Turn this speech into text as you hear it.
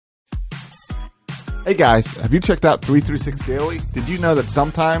Hey guys, have you checked out 336 Daily? Did you know that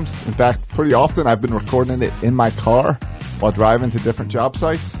sometimes, in fact pretty often, I've been recording it in my car while driving to different job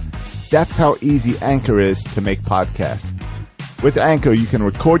sites? That's how easy Anchor is to make podcasts. With Anchor, you can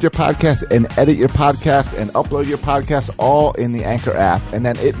record your podcast and edit your podcast and upload your podcast all in the Anchor app, and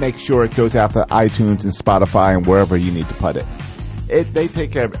then it makes sure it goes out to iTunes and Spotify and wherever you need to put it. They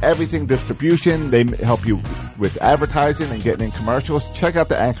take care of everything distribution. They help you with advertising and getting in commercials. Check out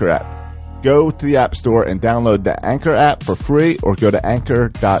the Anchor app. Go to the App Store and download the Anchor app for free, or go to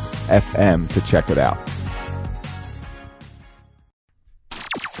anchor.fm to check it out.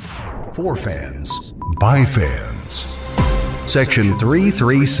 For fans, by fans. Section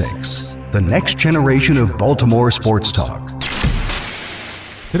 336, the next generation of Baltimore sports talk.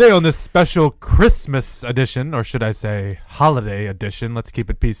 Today on this special Christmas edition, or should I say holiday edition, let's keep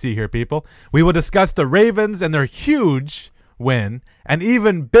it PC here, people, we will discuss the Ravens and their huge win, and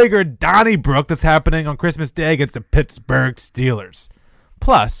even bigger Donnybrook that's happening on Christmas Day against the Pittsburgh Steelers.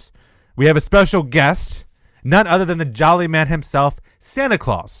 Plus, we have a special guest, none other than the jolly man himself, Santa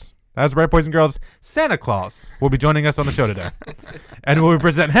Claus. That's right, boys and girls, Santa Claus will be joining us on the show today. And we'll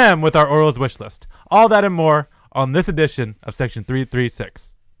present him with our Orioles wish list. All that and more on this edition of Section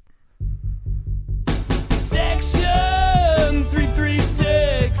 336. Section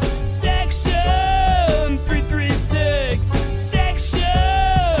 336. Section 336.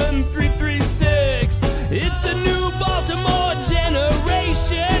 Section 336. It's the new Baltimore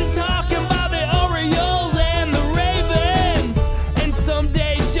generation talking about the Orioles and the Ravens. And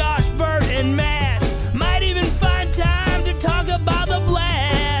someday Josh, Bert, and Matt might even find time to talk about the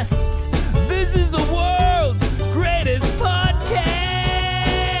Blasts. This is the world's greatest podcast.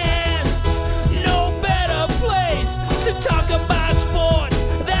 No better place to talk about sports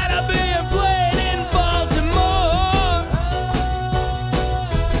that are being played in Baltimore.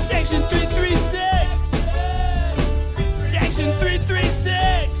 Section 336. Section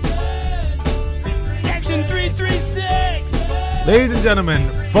 336. Section 336. Ladies and gentlemen,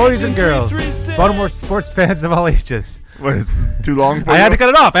 boys and girls, Baltimore sports fans of all ages. What, it's too long for I you? had to cut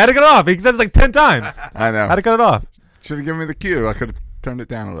it off. He says it like 10 times. I know. I had to cut it off. Should have given me the cue. I could have turned it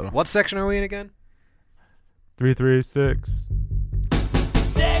down a little. What section are we in again? 336.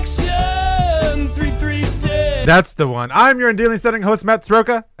 Section 336. That's the one. I'm your ideally setting host, Matt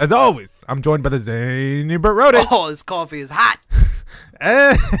Soroka. As always, I'm joined by the zany Burt Rody Oh, this coffee is hot.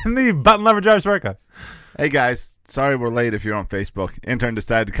 and the button lover Jarvis Soroka. Hey guys, sorry we're late if you're on Facebook. Intern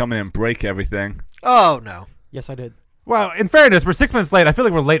decided to come in and break everything. Oh, no. Yes, I did. Well, in fairness, we're 6 minutes late. I feel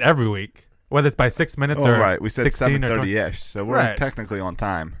like we're late every week, whether it's by 6 minutes or right. We said 16 or 7:30-ish, so we're Right. technically on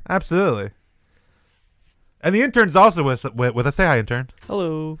time. Absolutely. And the intern's also with us. Say hi, intern.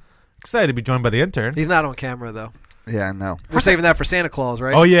 Hello. Excited to be joined by the intern. He's not on camera, though. Yeah, no. We're saving that for Santa Claus,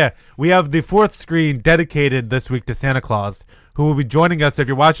 right? Oh, yeah. We have the fourth screen dedicated this week to Santa Claus, who will be joining us. If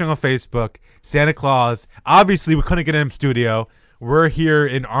you're watching on Facebook, Santa Claus. Obviously, we couldn't get him in studio. We're here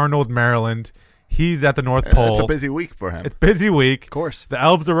in Arnold, Maryland. He's at the North Pole. It's a busy week for him. It's a busy week. Of course. The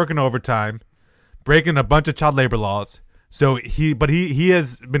elves are working overtime, breaking a bunch of child labor laws. So he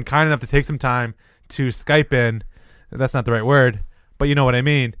has been kind enough to take some time to Skype in. That's not the right word, but you know what I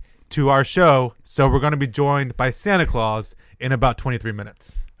mean. To our show. So we're going to be joined by Santa Claus in about 23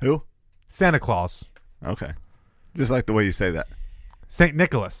 minutes. Who? Santa Claus. Okay. Just like the way you say that. St.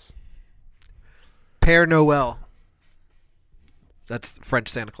 Nicholas. Père Noël. That's French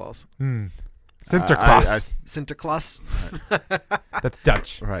Santa Claus. Sinterklaas. Sinterklaas. That's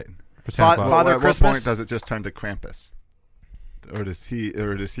Dutch Right. for Santa Fa- Claus. Father At what Christmas? point does it just turn to Krampus? Or does he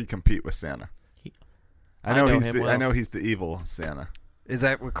compete with Santa? I know he's the evil Santa. Is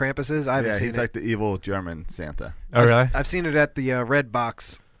that what Krampus is? I haven't Yeah, seen he's it. like the evil German Santa. Oh, really? I've seen it at the Red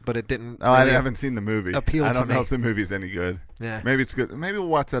Box, but it didn't. Oh, I really haven't seen the movie. appeal I to don't know me. if the movie's any good. Yeah. Maybe it's good. Maybe we'll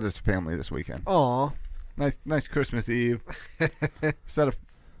watch that as a family this weekend. Aw. Nice Christmas Eve. Set a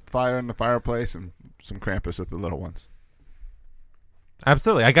fire in the fireplace and some Krampus with the little ones.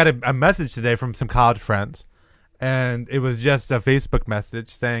 Absolutely. I got a message today from some college friends, and it was just a Facebook message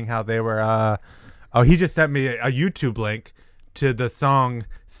saying how they were he just sent me a YouTube link to the song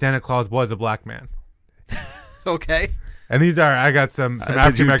Santa Claus Was a Black Man. Okay. And these are, I got some Did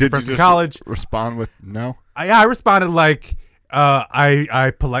African American friends from college. Respond with no? I responded like,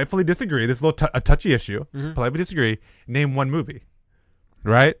 I politely disagree. This is a touchy issue. Politely disagree. Name one movie.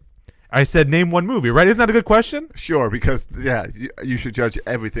 Right? I said name one movie, right? Isn't that a good question? Sure, because you should judge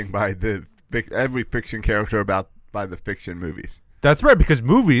everything by every fiction character by the fiction movies. That's right, because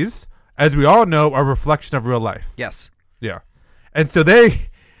movies, as we all know, are a reflection of real life. Yes. Yeah. And so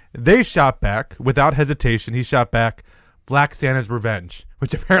they shot back without hesitation. He shot back, Black Santa's Revenge,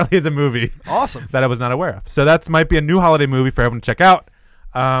 which apparently is a movie Awesome. that I was not aware of. So that might be a new holiday movie for everyone to check out.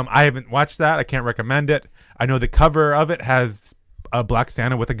 I haven't watched that. I can't recommend it. I know the cover of it has a Black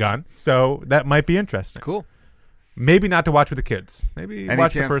Santa with a gun, so that might be interesting. Cool. Maybe not to watch with the kids. Maybe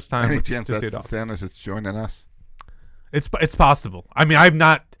watch the first time. Any with chance just the that's the adults. Santa's that's joining us? It's possible. I mean, I've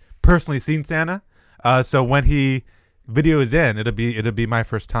not personally seen Santa, so when he video is in, it'll be my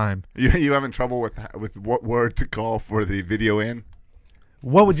first time. You having trouble with what word to call for the video in?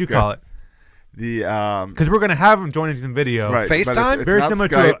 What would you call it? The Because we're gonna have him join us in video. right, but FaceTime? it's Very not similar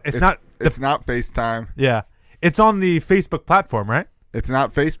to Skype. it's not not FaceTime. Yeah, it's on the Facebook platform, right? It's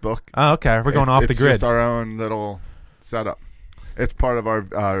not Facebook. Oh, okay. We're going off the It's grid. just our own little setup. It's part of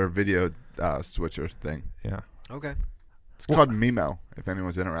our video switcher thing. Yeah. Okay. It's called Mimo. If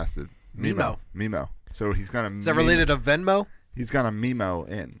anyone's interested. Mimo. Mimo. So he's gonna. Is that related to Venmo? He's gonna Mimo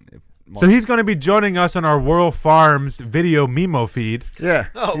in. So he's going to be joining us on our Royal Farms video Mimo feed. Yeah.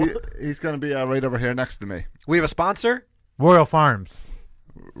 Oh. He's gonna be right over here next to me. We have a sponsor? Royal Farms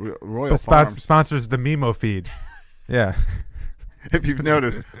Royal Farms. sponsors the Mimo feed. Yeah. If you've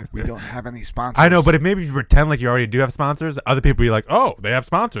noticed, we don't have any sponsors. I know, but if maybe you pretend like you already do have sponsors, other people be like, "Oh, they have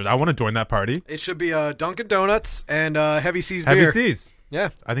sponsors. I want to join that party." It should be Dunkin' Donuts and Heavy Seas Heavy beer. Seas. Yeah.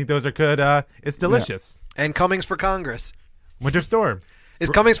 I think those are good. It's delicious. And Cummings for Congress. Winter Storm. Is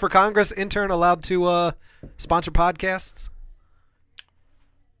Cummings for Congress intern allowed to sponsor podcasts?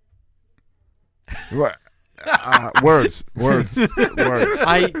 What? Words.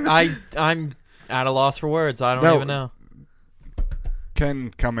 I'm at a loss for words. I don't No. even know.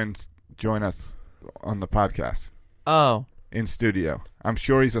 Ken Cummins join us on the podcast Oh, in studio. I'm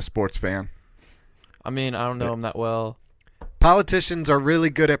sure he's a sports fan. I mean, I don't know him that well. Politicians are really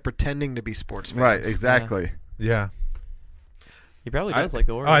good at pretending to be sports fans. Right, exactly. Yeah. He probably does like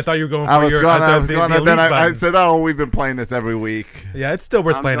the Orioles. Oh, I thought you were going for I was your. going, I thought the and elite then I button. said, "Oh, we've been playing this every week." Yeah, it's still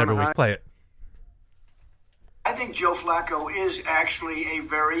worth I'm playing gonna every week. hide- Play it. I think Joe Flacco is actually a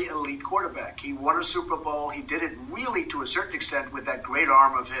very elite quarterback. He won a Super Bowl. He did it really to a certain extent with that great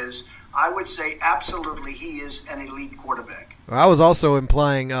arm of his. I would say absolutely he is an elite quarterback. I was also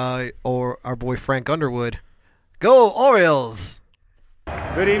implying or our boy Frank Underwood. Go Orioles!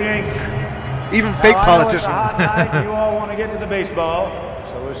 Good evening. Even fake Now, I know politicians. it's a hot night. You all want to get to the baseball.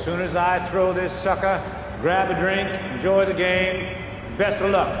 So as soon as I throw this sucker, grab a drink, enjoy the game. Best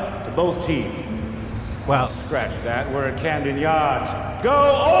of luck to both teams. Well, Scratch that. We're at Camden Yards. Go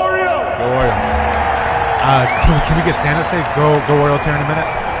Orioles! go Orioles. Can we get Santa to say go Orioles here in a minute?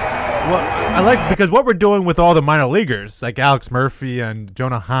 Well, I like because what we're doing with all the minor leaguers, like Alex Murphy and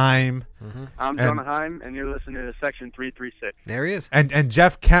Jonah Heim, I'm And- Jonah Heim, and you're listening to Section 336. There he is. and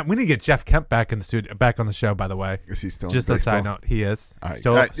Jeff Kemp. We need to get Jeff Kemp back in the studio, back on the show. By the way, Is he still in just a baseball? side note, he is. All right.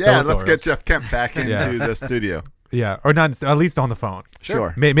 Still- All right. still Yeah, with the let's Orioles. get Jeff Kemp back into Yeah. the studio. Yeah, or not at least on the phone.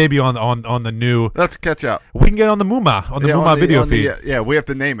 Sure. Maybe on the new. Let's catch up. We can get on the Muma on video on the, feed. yeah, we have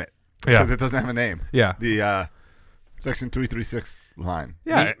to name it Yeah. because it doesn't have a name. Yeah. The Section 336 line.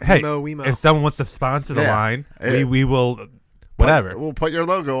 Yeah, We- hey, Wemo. if someone wants to sponsor the Yeah. line, Yeah. we will, whatever. We'll put your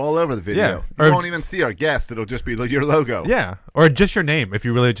logo all over the video. Yeah. You Or- won't even see our guest. It'll just be your logo. Yeah, or just your name if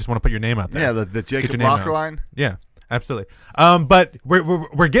you really just want to put your name out there. Yeah, the Get Jacob your name Rocker out. line. Yeah, absolutely. But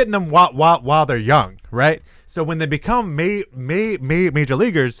we're getting them while they're young, right? So when they become major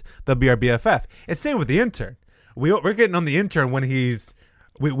leaguers, they'll be our BFF. It's same with the intern. We're getting on the intern when he's.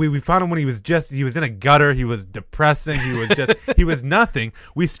 We found him when he was in a gutter. He was depressing. He was just he was nothing.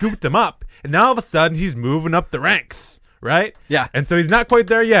 We scooped him up, and now all of a sudden he's moving up the ranks, right? Yeah. And so he's not quite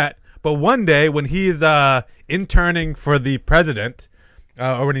there yet, but one day when he's interning for the president,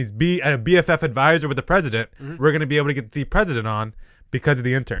 or when he's a BFF advisor with the president, we're gonna be able to get the president on because of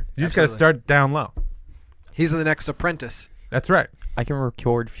the intern. You just gotta Absolutely. start down low. He's the next apprentice. That's right. I can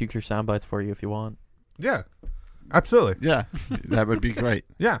record future sound bites for you if you want. Yeah, absolutely. Yeah, that would be great.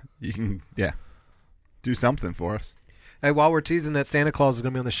 Yeah. You can, do something for us. Hey, while we're teasing that Santa Claus is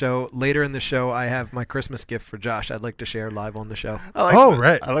going to be on the show, later in the show, I have my Christmas gift for Josh I'd like to share live on the show. I like Oh, that-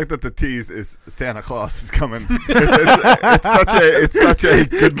 right. I like that the tease is Santa Claus is coming. it's such a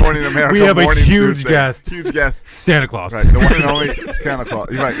Good Morning America. We have a morning huge Tuesday. guest. Huge guest. Santa Claus. Right, the one and only Santa Claus.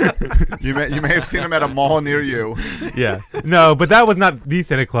 You're right. You may have seen him at a mall near you. Yeah. No, but that was not the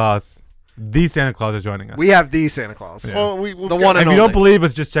Santa Claus. The Santa Claus is joining us. We have the Santa Claus. Yeah. Well, we'll The get- one if and you don't only. believe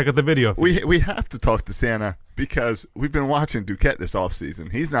us, just check out the video. We have to talk to Santa because we've been watching Duquette this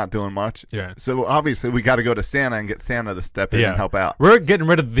offseason. He's not doing much. Yeah. So obviously we got to go to Santa and get Santa to step in Yeah. and help out. We're getting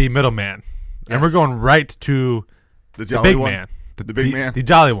rid of the middleman, and Yes. we're going right to The the jolly big one. man. The big man. The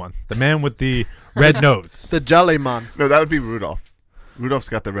jolly one. The man with the red nose. The Jolly Man. No, that would be Rudolph. Rudolph's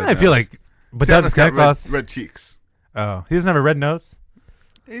got the red. I feel nose. like, but Santa's that's Santa got Claus. red cheeks. Oh, he doesn't have a red nose.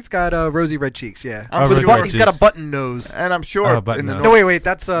 He's got rosy red cheeks. Yeah, I'm With a sure. button- he's got a button nose. And I'm sure. Oh, button in the nose. No, wait.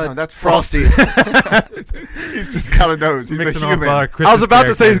 That's No, that's Frosty. He's just got a nose. He's a Mixing all human. our I Christmas was about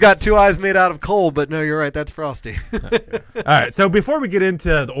to say he's characters. got two eyes made out of coal, but no, you're right. That's Frosty. All right, so before we get into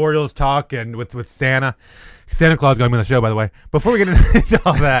the Orioles talk and with Santa Claus going to be on the show, by the way. Before we get into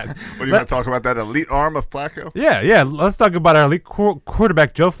all that, What do you want to talk about? That elite arm of Flacco? yeah, let's talk about our elite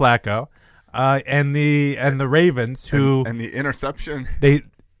quarterback Joe Flacco, and the Ravens who And the interception.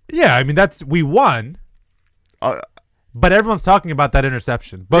 I mean we won, but everyone's talking about that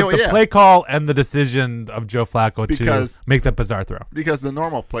interception, both the play call and the decision of Joe Flacco to make that bizarre throw. Because the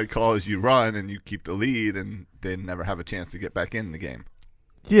normal play call is you run and you keep the lead, and they never have a chance to get back in the game.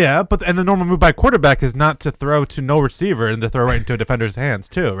 Yeah, and the normal move by quarterback is not to throw to no receiver and to throw right into a defender's hands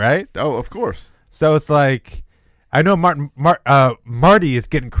too, right? Oh, of course. So it's like, I know Marty is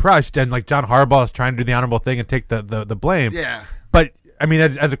getting crushed, and like John Harbaugh is trying to do the honorable thing and take the blame. Yeah. But I mean,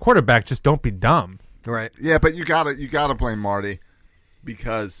 as a quarterback, just don't be dumb. Right. Yeah, but you gotta blame Marty,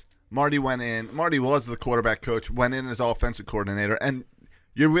 because Marty went in. Marty was the quarterback coach, went in as offensive coordinator, and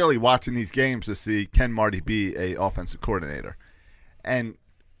you're really watching these games to see, can Marty be a offensive coordinator? And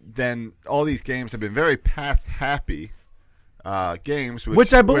then all these games have been very pass happy games,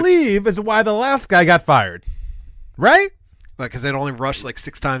 Which I believe is why the last guy got fired, right? Because they'd only rushed like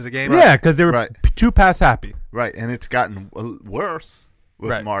 6 times a game. Yeah, because they were too pass happy. Right, and it's gotten worse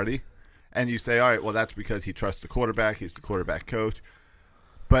with Right. Marty. And you say, all right, well, that's because he trusts the quarterback. He's the quarterback coach.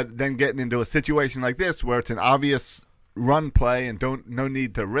 But then getting into a situation like this where it's an obvious run play and no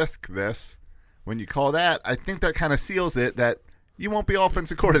need to risk this, when you call that, I think that kind of seals it that you won't be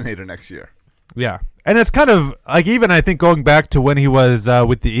offensive coordinator next year. Yeah. And it's kind of like, even I think going back to when he was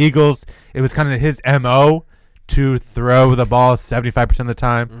with the Eagles, it was kind of his MO to throw the ball 75% of the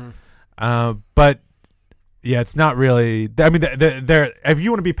time. But yeah, it's not really. I mean, if you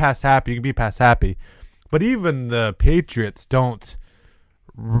want to be pass happy, you can be pass happy. But even the Patriots don't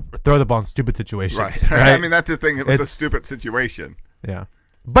throw the ball in stupid situations. Right. I mean, that's the thing. It was a stupid situation. Yeah.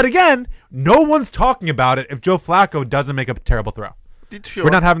 But again, no one's talking about it if Joe Flacco doesn't make a terrible throw. Sure. We're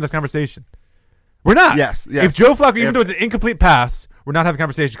not having this conversation. We're not. Yes. If Joe Flacco, even though it's an incomplete pass, we're not having the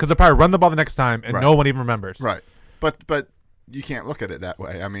conversation because they'll probably run the ball the next time and no one even remembers. Right. But you can't look at it that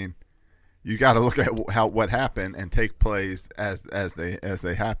way. I mean, you got to look at what happened and take plays as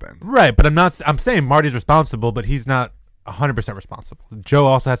they happen. Right. But I'm saying Marty's responsible, but he's not 100% responsible. Joe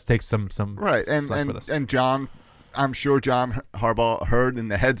also has to take some right. And John, I'm sure John Harbaugh heard in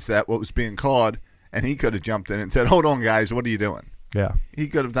the headset what was being called, and he could have jumped in and said, "Hold on, guys, what are you doing?" Yeah. He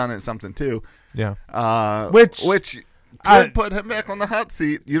could have done it something too. Yeah. Which could put him back on the hot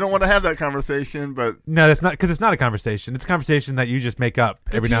seat. You don't want to have that conversation, but no, that's not, because it's not a conversation. It's a conversation that you just make up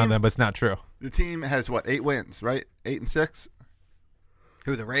every now and then, but it's not true. The team has 8 wins, right? 8 and 6.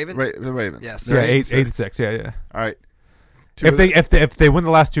 Who, the Ravens? The Ravens. Yes. Yeah, 8 and 6. Yeah. All right. If they win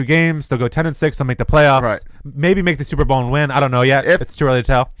the last 2 games, they'll go 10 and 6. They'll make the playoffs. Right. Maybe make the Super Bowl and win. I don't know yet. It's too early to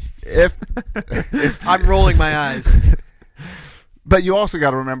tell. If I'm rolling my eyes. But you also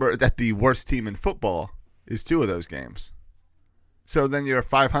got to remember that the worst team in football is 2 of those games. So then you're a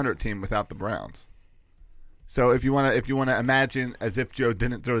 500 team without the Browns. So if you want to imagine as if Joe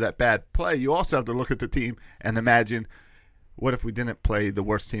didn't throw that bad play, you also have to look at the team and imagine, what if we didn't play the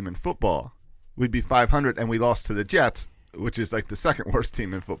worst team in football? We'd be 500 and we lost to the Jets, which is like the second worst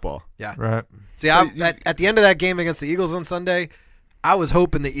team in football. Yeah. Right. See, at the end of that game against the Eagles on Sunday, I was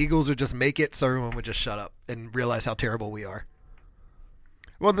hoping the Eagles would just make it so everyone would just shut up and realize how terrible we are.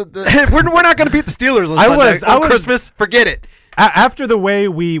 Well, we're not going to beat the Steelers on Christmas. Forget it. After the way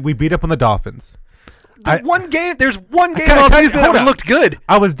we beat up on the Dolphins. There's one game all season that we looked good.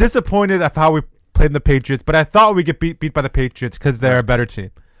 I was disappointed of how we played in the Patriots, but I thought we'd get beat by the Patriots because they're a better team.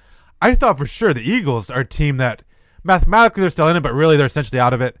 I thought for sure the Eagles are a team that mathematically they're still in it, but really they're essentially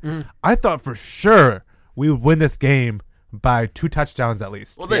out of it. I thought for sure we would win this game by 2 touchdowns at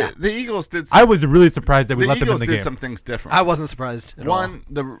least. Well, the Eagles did. I was really surprised that we let them in the game. The Eagles did some things different. I wasn't surprised at all.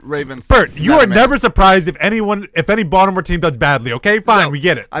 The Ravens. Bert, you are never surprised if any Baltimore team does badly. Okay, fine, we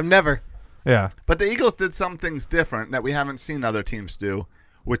get it. I'm never. Yeah. But the Eagles did some things different that we haven't seen other teams do,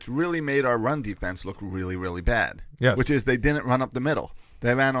 which really made our run defense look really, really bad. Yes. Which is they didn't run up the middle.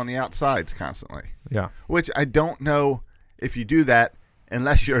 They ran on the outsides constantly. Yeah. Which I don't know if you do that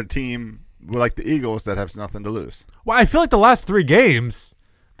unless you're a team like the Eagles that has nothing to lose. Well, I feel like the last 3 games,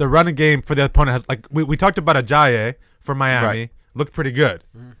 the running game for the opponent has, like, we talked about Ajayi for Miami, looked pretty good.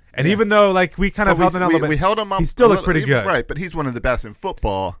 And even though, like, we kind of held him up a little bit. We held him up. He still looked pretty good. Right, but he's one of the best in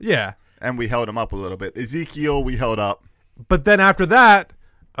football. Yeah. And we held him up a little bit. Ezekiel, we held up. But then after that,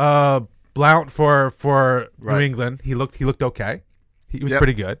 Blount for New Right. England. He looked okay. He was Yep.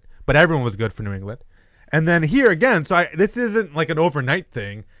 pretty good, but everyone was good for New England. And then here again, so this isn't like an overnight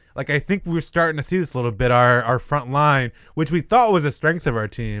thing. Like I think we're starting to see this a little bit. Our front line, which we thought was a strength of our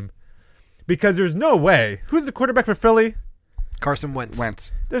team, because there's no way. Who's the quarterback for Philly? Carson Wentz.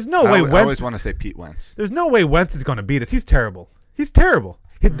 Wentz. There's no way I Wentz. always want to say Pete Wentz. There's no way Wentz is going to beat us. He's terrible. He's terrible.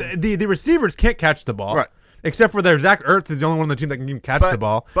 The receivers can't catch the ball. Right. Except for Zach Ertz is the only one on the team that can even catch the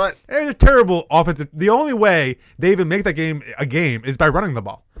ball. But They're a terrible offensive. The only way they even make that game a game is by running the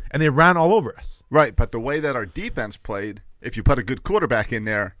ball. And they ran all over us. right, but the way that our defense played, if you put a good quarterback in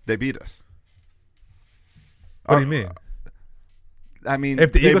there, they beat us. What do you mean? I mean,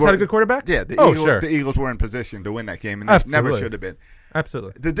 If the they Eagles were- had a good quarterback? yeah, Sure. the Eagles were in position to win that game, and they Absolutely. never should have been.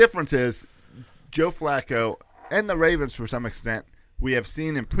 Absolutely. The difference is Joe Flacco and the Ravens, to some extent, we have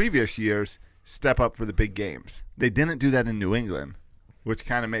seen in previous years step up for the big games. They didn't do that in New England, which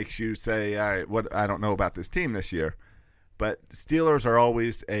kind of makes you say, all right, what I don't know about this team this year. But Steelers are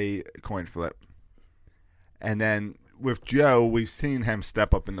always a coin flip. And then with Joe, we've seen him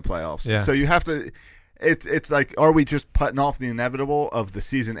step up in the playoffs. Yeah. So you have to it's like, are we just putting off the inevitable of the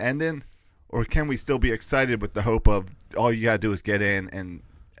season ending, or can we still be excited with the hope of all you got to do is get in and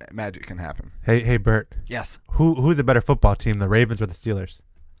magic can happen? Hey, Bert. Yes. Who's a better football team, the Ravens or the Steelers?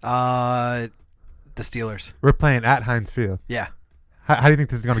 The Steelers. We're playing at Heinz Field. Yeah. How do you think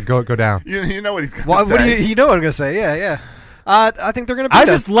this is going to go down? You know what he's going to What say. do you know what I'm gonna say? Yeah. I think they're gonna beat I us.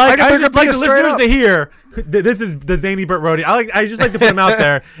 just like I think they're gonna beat the us straight listeners up. to hear. This is the Zany Burt Rhodey. I just like to put him out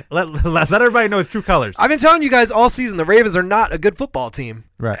there. Let everybody know his true colors. I've been telling you guys all season the Ravens are not a good football team.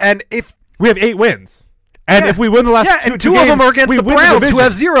 Right. And if We have 8 wins, and if we win the last and two two of games, them are against we the win Browns, division. who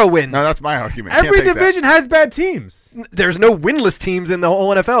have 0 wins. No, that's my argument. Every Can't take that. division has bad teams. There's no winless teams in the whole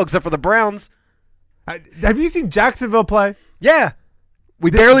NFL except for the Browns. Have you seen Jacksonville play? Yeah. We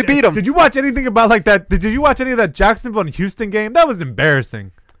barely beat them. Did you watch anything about like that? Did you watch any of that Jacksonville and Houston game? That was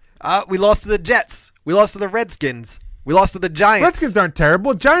embarrassing. We lost to the Jets. We lost to the Redskins. We lost to the Giants. Redskins aren't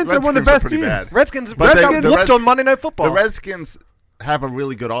terrible. Giants are one of the Redskins are best pretty teams. bad. Redskins But they- got the looked Reds- on Monday Night Football. The Redskins have a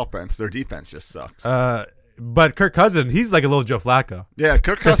really good offense. Their defense just sucks. But Kirk Cousins, he's like a little Joe Flacco. yeah,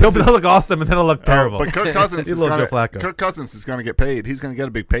 Kirk Because Cousins. he'll look awesome and then he'll look terrible. But Kirk Cousins He's is a little gonna, Joe Flacco. Kirk Cousins is going to get paid. He's going to get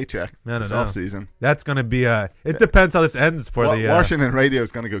a big paycheck this offseason. That's going to be it depends how this ends for the Washington radio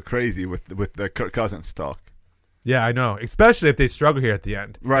is going to go crazy with the Kirk Cousins talk. Yeah, I know. Especially if they struggle here at the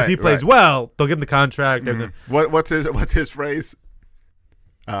end. Right, If he plays right. well, they'll give him the contract. And then, What's his phrase?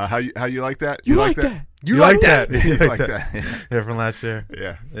 How you like that? You like that? You like that? You You like that? yeah, from last year.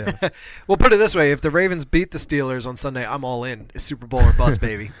 Yeah. Yeah. Well, put it this way: if the Ravens beat the Steelers on Sunday, I'm all in. It's Super Bowl or bust,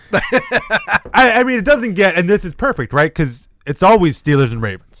 baby. I mean, it doesn't get, and this is perfect, right? Because it's always Steelers and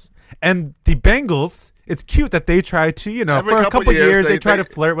Ravens. And the Bengals, it's cute that they try to, Every for a couple couple years, years, they they try to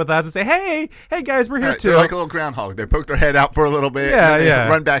flirt with us and say, hey guys, we're here Right, too. they're like a little groundhog. They poke their head out for a little bit. Yeah, and then they yeah.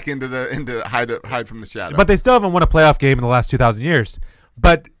 run back into hide from the shadow. But they still haven't won a playoff game in the last 2,000 years.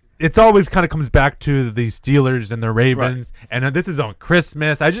 But it's always kind of comes back to the Steelers and the Ravens. And this is on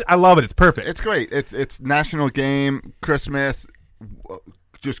Christmas. I love it. It's perfect. it's great. It's national game, Christmas,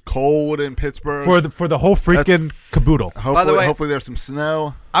 just cold in Pittsburgh. for the whole freaking caboodle. hopefully, By the way- hopefully there's some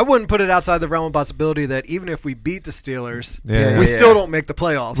snow. I wouldn't put it outside the realm of possibility that even if we beat the Steelers, Yeah. we Yeah. still don't make the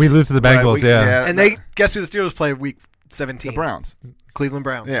playoffs. We lose to the Bengals, Right, yeah. and they guess who the Steelers play week 17? the Browns. Cleveland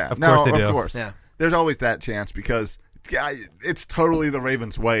Browns. Yeah, Of no, course they do. Of course. Yeah. There's always that chance because it's totally the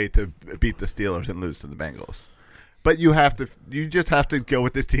Ravens' way to beat the Steelers and lose to the Bengals. But you just have to go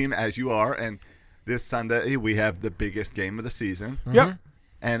with this team as you are. And this Sunday we have the biggest game of the season. Yep.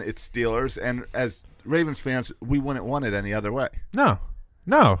 And it's Steelers. And as Ravens fans, we wouldn't want it any other way. No.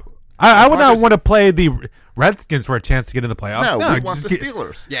 I would not Rodgers- want to play the Redskins for a chance to get in the playoffs. No, we just want the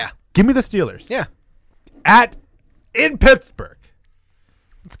Steelers. Yeah. Give me the Steelers. Yeah. In Pittsburgh.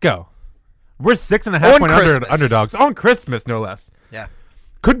 Let's go. We're 6.5 On point Christmas. underdogs on Christmas, no less. Yeah.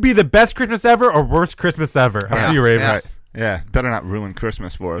 Could be the best Christmas ever or worst Christmas ever. Up Yeah. to you, Ravens. Yeah. Yeah, better not ruin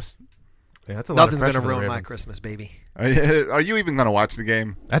Christmas for us. Yeah, that's a lot of Nothing's pressure going to for the ruin my Ravens. Christmas, baby. Are you even going to watch the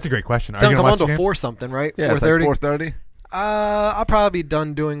game? That's a great question. Are Don't you come going on to watch till the game? 4 something, right? Yeah, 4:30? 4:30. I'll probably be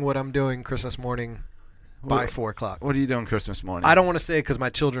done doing what I'm doing Christmas morning by 4 o'clock. What are you doing Christmas morning? I don't want to say it because my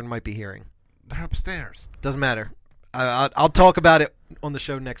children might be hearing. They're upstairs. Doesn't matter. I'll talk about it on the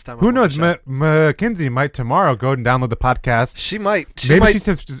show next time. Who I'm on knows? the show. Mackenzie might tomorrow go and download the podcast. She might. Maybe she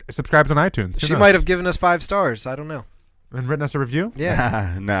subscribes on iTunes. Who She knows? might have given us 5 stars. I don't know. and written us a review.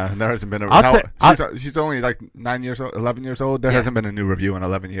 Yeah. No, there hasn't been a. She's only like 9 years old, 11 years old. There Yeah. hasn't been a new review in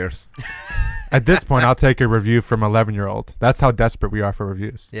 11 years. At this point, I'll take a review from 11-year-old. That's how desperate we are for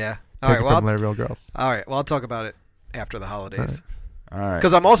reviews. Yeah. Take All right. it Well, from real girls. all right. Well, I'll talk about it after the holidays. All right.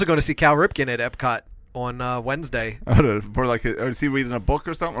 Because I'm also going to see Cal Ripken at Epcot on Wednesday. For like, or is he reading a book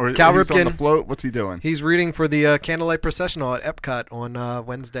or something? Or Cal he's on the Ripken- float? What's he doing? He's reading for the Candlelight Processional at Epcot on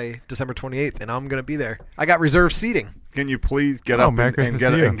Wednesday, December 28th, and I'm going to be there. I got reserved seating. Can you please get Oh, up Merry and Christmas get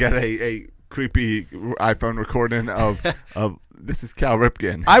to you. and get a creepy iPhone recording of this is Cal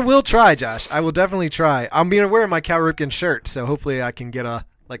Ripken? I will try, Josh. I will definitely try. I'm being wearing my Cal Ripken shirt, so hopefully I can get a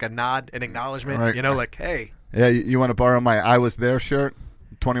nod, an acknowledgement. Right. Like, hey. Yeah, you want to borrow my I Was There shirt?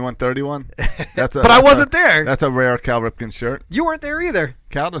 2131. But I wasn't there. That's a rare Cal Ripken shirt. You weren't there either.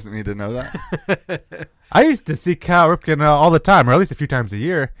 Cal doesn't need to know that. I used to see Cal Ripken all the time, or at least a few times a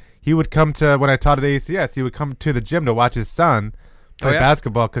year. He would come to, when I taught at ACS, he would come to the gym to watch his son play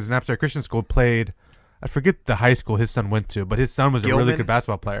basketball because Napster Christian School played, I forget the high school his son went to, but his son was a really Gilman? good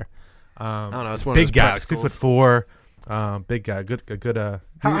basketball player. I don't know. It's one Big of those guy, prep schools. 6'4", big guy, good.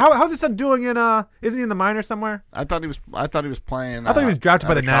 How's his son doing in? Isn't he in the minors somewhere? I thought he was playing. I thought he was drafted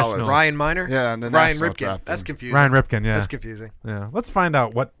by out the of college. Nationals. Ryan Minor? Yeah, and the Ryan Nationals Ripken. drafted That's him. confusing. Ryan Ripken, yeah. That's confusing. Yeah, let's find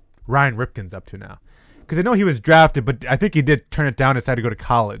out what Ryan Ripken's up to now. Because I know he was drafted, but I think he did turn it down and decided to go to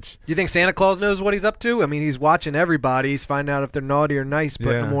college. You think Santa Claus knows what he's up to? I mean, he's watching everybody. He's finding out if they're naughty or nice,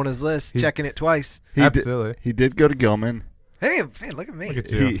 putting Yeah. them on his list, checking it twice. Absolutely. He did go to Gilman. Hey, man, look at me. Look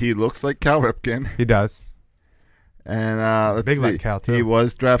at you. He looks like Cal Ripken. He does. And let's Big see. like Cal, too. He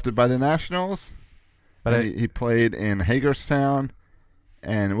was drafted by the Nationals. But And he played in Hagerstown.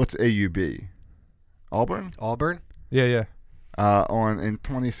 And what's AUB? Auburn? Auburn? Yeah. In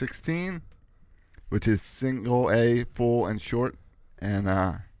 2016, which is single A, full, and short.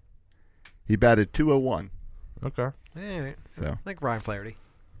 And he batted .201. Okay. Yeah, So. like Ryan Flaherty.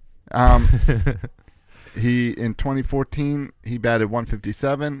 He in 2014 he batted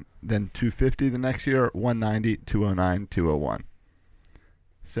 .157, then .250 the next year, .190, .209, .201.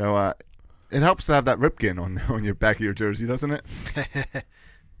 So it helps to have that Ripken on your back of your jersey, doesn't it?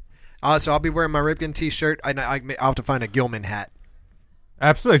 So I'll be wearing my Ripken T-shirt. I'll have to find a Gilman hat.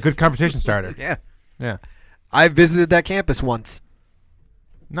 Absolutely. Good conversation starter. Yeah. I visited that campus once.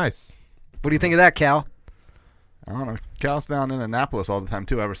 Nice. What do you think of that, Cal? I don't know. Cal's down in Annapolis all the time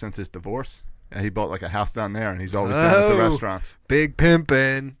too, ever since his divorce. Yeah, he bought like a house down there, and he's always down at the restaurants. Big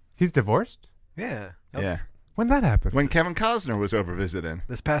pimpin'. He's divorced? Yeah. Yeah. When that happened? When Kevin Costner was over visiting.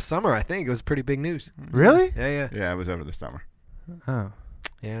 This past summer, I think. It was pretty big news. Really? Yeah. Yeah, it was over the summer. Oh.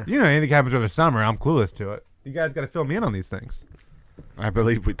 Yeah. You know, anything happens over the summer, I'm clueless to it. You guys got to fill me in on these things. I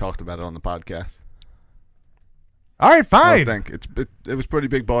believe we talked about it on the podcast. All right, fine. I think it was pretty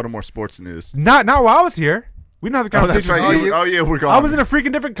big Baltimore sports news. Not while I was here. We didn't have the Oh, that's conversation. right. We're gone. I was in a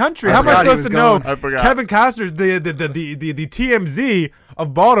freaking different country. I How am I forgot he supposed was to know gone. I forgot. Kevin Costner's the TMZ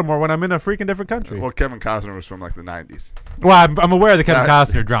of Baltimore when I'm in a freaking different country? Well, Kevin Costner was from like the 90s. Well, I'm aware of the Kevin Yeah.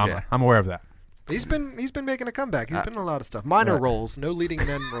 Costner drama. Yeah. I'm aware of that. He's been making a comeback. He's been in a lot of stuff. Minor Right. roles, no leading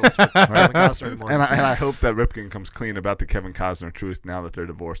men roles for Kevin Costner anymore. And I hope that Ripken comes clean about the Kevin Costner truth now that they're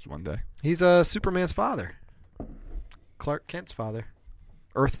divorced one day. He's Superman's father. Clark Kent's father.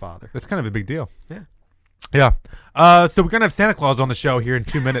 Earth father. That's kind of a big deal. Yeah. Yeah. So we're going to have Santa Claus on the show here in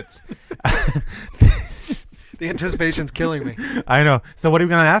 2 minutes. The anticipation's killing me. I know. So what are we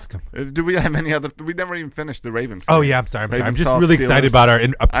going to ask him? Do we have any other? We never even finished the Ravens. Oh, thing. yeah. I'm sorry. I'm Ravens just Soft really Steelers. excited about our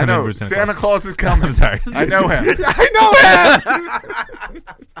I upcoming know. with Santa Claus is coming. I'm sorry. I know him. I know him.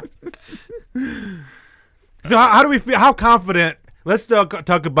 So how do we feel? How confident? Let's talk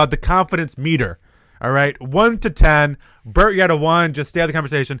about the confidence meter. All right, 1 to 10. Bert, you got a 1. Just stay out of the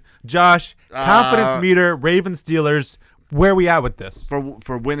conversation. Josh, confidence meter. Ravens Steelers. Where are we at with this?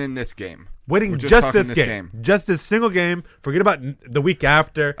 For winning this game. Winning We're just talking this game. Just this single game. Forget about the week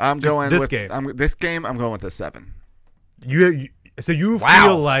after. I'm just going this with game. this game. I'm going with a 7. So you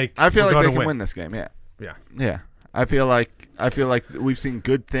feel like I feel we're like they gonna can win this game. Yeah. Yeah. Yeah. I feel like we've seen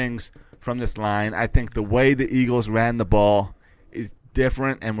good things from this line. I think the way the Eagles ran the ball is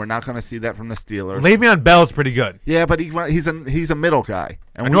different, and we're not going to see that from the Steelers. Le'Veon Bell's pretty good. Yeah, but he's a middle guy.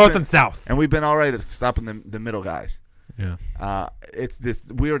 And North and South. And we've been all right at stopping the middle guys. Yeah. It's this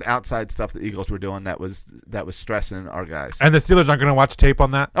weird outside stuff the Eagles were doing that was stressing our guys. And the Steelers aren't going to watch tape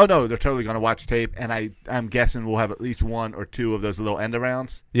on that? Oh, no, they're totally going to watch tape, and I'm guessing we'll have at least 1 or 2 of those little end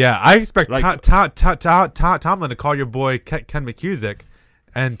arounds. Yeah, I expect Like- Tomlin to call your boy Ken McCusick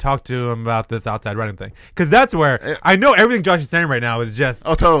and talk to him about this outside running thing. Because that's where I know everything Josh is saying right now is just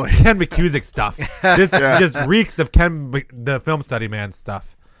totally Ken McCusick stuff. This just reeks of the film study man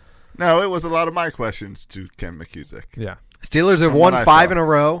stuff. No, it was a lot of my questions to Ken McCusick. Yeah. Steelers have From won what I 5 saw. in a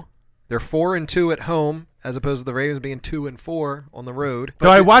row. They're 4-2 at home, as opposed to the Ravens being 2-4 on the road. So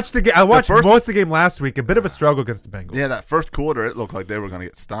I watched the game. I watched first- most of the game last week. A bit of a struggle against the Bengals. Yeah, that first quarter, it looked like they were going to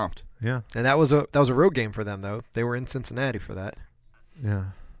get stomped. Yeah. And that was a road game for them, though. They were in Cincinnati for that. Yeah.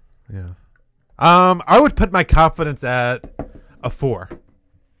 I would put my confidence at a 4.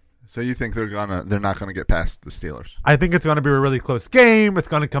 So you think they're not gonna get past the Steelers? I think it's going to be a really close game. It's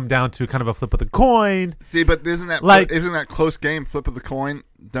going to come down to kind of a flip of the coin. See, but isn't that close game flip of the coin?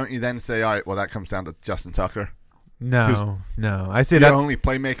 Don't you then say, all right, well, that comes down to Justin Tucker? No. I say the that only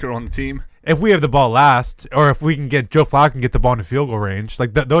playmaker on the team. if we have the ball last, or if we can get Joe Flacco can get the ball in the field goal range,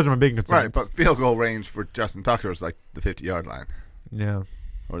 like those are my big concerns. Right, but field goal range for Justin Tucker is like the 50-yard line. Yeah,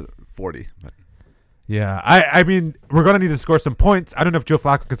 or the 40. But. Yeah, I mean, we're going to need to score some points. I don't know if Joe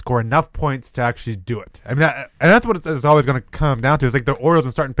Flacco can score enough points to actually do it. I mean, and that's what it's always going to come down to. It's like the Orioles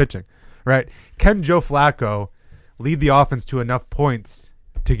and starting pitching, right? Can Joe Flacco lead the offense to enough points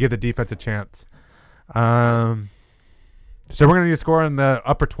to give the defense a chance? So we're going to need to score in the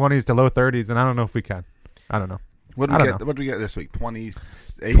upper 20s to low 30s, and I don't know if we can. I don't know. What did we get this week? 28?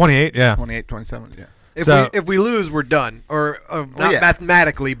 28, yeah. 28, 27, yeah. If we lose, we're done. Or not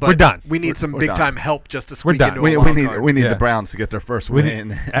mathematically, but we're done. We need some big-time help just to We're squeak done. into a wild card. We need the Browns to get their first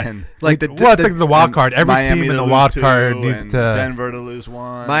win. And it's like the wild card. Every Miami team in the wild card needs to. Denver to lose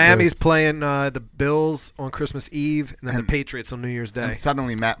one. Miami's playing the Bills on Christmas Eve, and then the Patriots on New Year's Day. And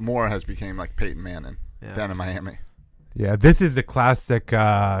suddenly Matt Moore has become like Peyton Manning down in Miami. Yeah, this is the classic.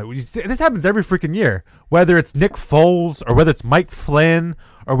 This happens every freaking year. Whether it's Nick Foles or whether it's Mike Flynn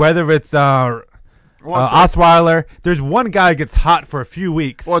or whether it's Osweiler, there's one guy who gets hot for a few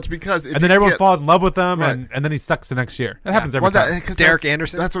weeks. Well, it's because and then everyone falls in love with them, and then he sucks the next year. That happens every time. Derek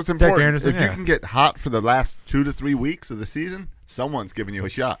Anderson. That's what's important. Derek Anderson, if you can get hot for the last 2 to 3 weeks of the season, someone's giving you a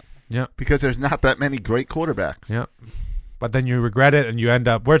shot. Yeah, because there's not that many great quarterbacks. Yeah, but then you regret it, and you end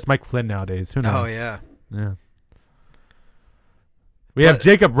up. Where's Mike Flynn nowadays? Who knows? Oh yeah. We have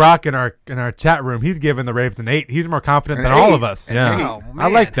Jacob Rock in our chat room. He's giving the Ravens an 8. He's more confident than all of us. Yeah, oh, I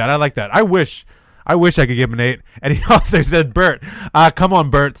like that. I wish I could give him an 8. And he also said, "Bert, come on,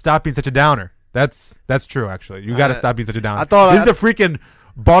 Bert, stop being such a downer." That's true. Actually, you got to stop being such a downer. This is a freaking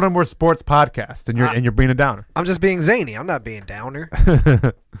Baltimore sports podcast, and you're being a downer. I'm just being zany. I'm not being downer.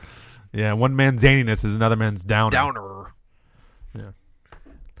 Yeah, one man's zaniness is another man's downer. Downer. Yeah.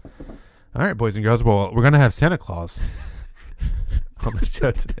 All right, boys and girls. Well, we're gonna have Santa Claus on the show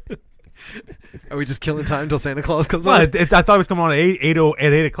today. Are we just killing time until Santa Claus comes on? on? I thought it was coming on at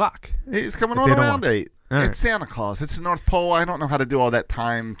 8 o'clock. He's coming on around 8. It's Santa Claus. It's the North Pole. I don't know how to do all that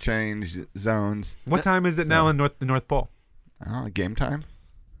time change zones. What time is it now in the North Pole? Game time?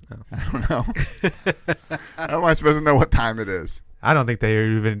 Oh. I don't know. How am I supposed to know what time it is? I don't think they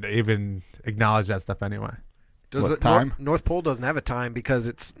even acknowledge that stuff anyway. Time? North Pole doesn't have a time because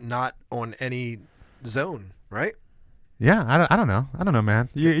it's not on any zone, right? Yeah, I don't know. I don't know, man.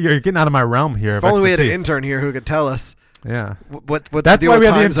 You're getting out of my realm here. If only we had an intern here who could tell us. Yeah. What's That's the deal why we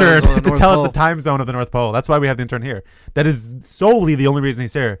with have the time zones on intern the to tell North us the time zone of the North Pole. That's why we have the intern here. That is solely the only reason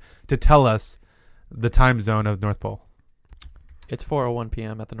he's here, to tell us the time zone of North Pole. It's 4:01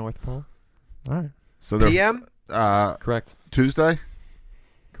 p.m. at the North Pole. All right. So PM? Correct. Tuesday?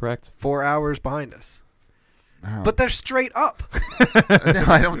 Correct. 4 hours behind us. Oh. But they're straight up. No,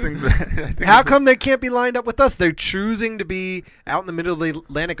 I don't think that. How come they can't be lined up with us? They're choosing to be out in the middle of the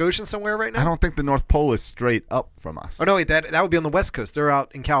Atlantic Ocean somewhere right now? I don't think the North Pole is straight up from us. Oh, no, wait. That would be on the West Coast. They're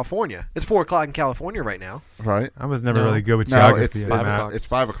out in California. It's 4 o'clock in California right now. Right. I was never really good with No, geography. it's 5 o'clock. It's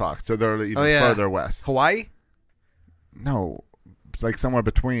 5 o'clock, so they're even further west. Hawaii? No. It's like somewhere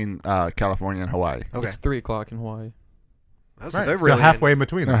between California and Hawaii. Okay. It's 3 o'clock in Hawaii. So Right. they're So really halfway in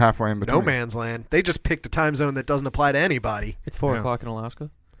between. They're halfway in between. no man's land. They just picked a time zone that doesn't apply to anybody. It's 4 o'clock in Alaska.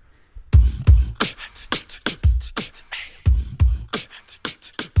 Is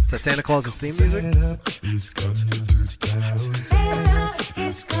that Santa Claus's theme music? Santa is coming to town. Santa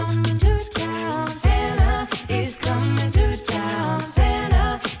is coming to town. Santa is coming to town.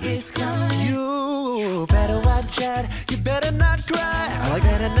 Santa is coming. You better watch out. You better not cry. I like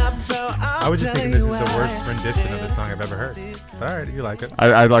better not fall. I was just thinking this is the worst rendition of the song I've ever heard. But all right, you like it.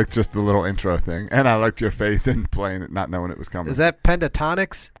 I like just the little intro thing, and I liked your face in playing it, not knowing it was coming. Is that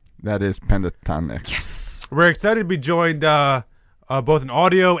Pentatonics? That is Pentatonics. Yes. We're excited to be joined both in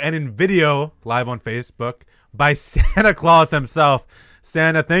audio and in video live on Facebook by Santa Claus himself.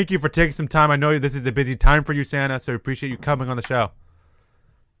 Santa, thank you for taking some time. I know this is a busy time for you, Santa, so we appreciate you coming on the show.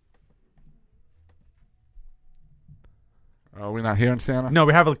 Are we not hearing Santa? No,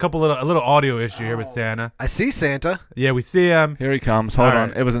 we have a little audio issue here with Santa. I see Santa. Yeah, we see him. Here he comes. Hold All on.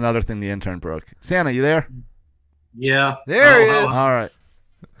 right. It was another thing the intern broke. Santa, you there? Yeah. There he is. All right.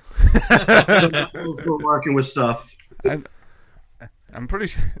 Still working with stuff. I'm pretty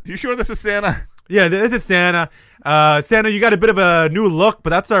sure. You sure this is Santa? Yeah, this is Santa. Santa, you got a bit of a new look,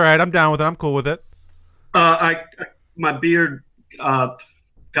 but that's all right. I'm down with it. I'm cool with it. My beard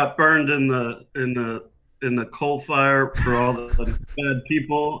got burned in the coal fire for all the bad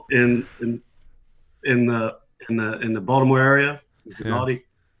people in the Baltimore area. Naughty.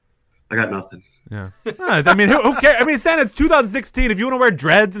 I got nothing. Yeah. I mean, who cares? I mean, Santa, it's 2016. If you want to wear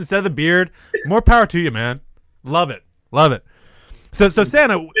dreads instead of the beard, more power to you, man. Love it. Love it. So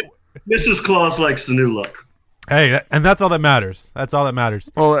Santa. Mrs. Claus likes the new look. Hey, and that's all that matters. That's all that matters.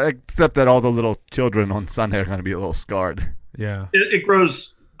 Well, except that all the little children on Sunday are going to be a little scarred. Yeah. It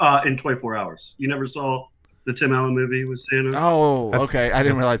grows in 24 hours. You never saw the Tim Allen movie with Santa? Oh, okay. I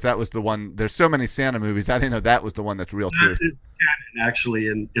didn't realize that was the one. There's so many Santa movies. I didn't know that was the one that's real truth. Actually,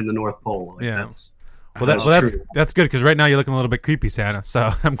 in the North Pole. Like Yeah. That's good because right now you're looking a little bit creepy, Santa.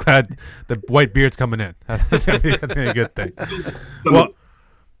 So I'm glad the white beard's coming in. That's gonna be a good thing. Well,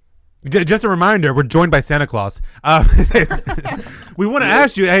 just a reminder, we're joined by Santa Claus. We want to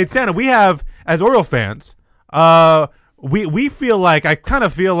ask you, hey Santa, we have as Oriole fans, we feel like I kind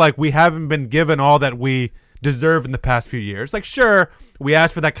of feel like we haven't been given all that we deserve in the past few years. Like, sure, we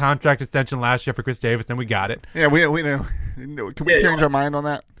asked for that contract extension last year for Chris Davis, and we got it. Yeah, we know. Can we change our mind on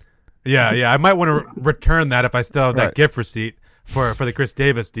that? Yeah. I might want to return that if I still have that gift receipt for the Chris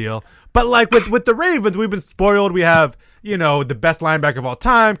Davis deal. But like with the Ravens, we've been spoiled. We have the best linebacker of all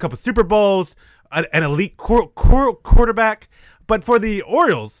time, couple Super Bowls, an elite quarterback. But for the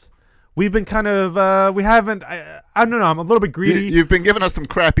Orioles, we've been kind of we haven't. I don't know. I'm a little bit greedy. You've been giving us some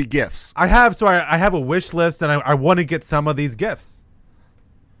crappy gifts. I have. So I have a wish list, and I want to get some of these gifts.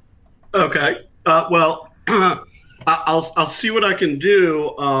 Okay. Well, I'll see what I can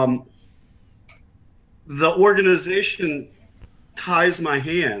do. The organization ties my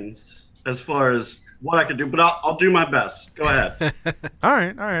hands as far as what I can do, but I'll do my best. Go ahead. All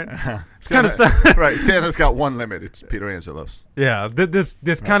right. It's Santa, right. Santa's got one limit. It's Peter Angelos. Yeah.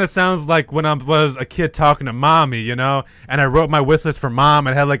 This kind of sounds like when I was a kid talking to mommy, and I wrote my wish list for mom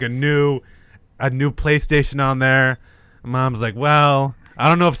and had like a new PlayStation on there. And mom's like, well, I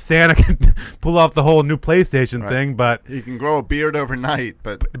don't know if Santa can pull off the whole new PlayStation thing, but he can grow a beard overnight.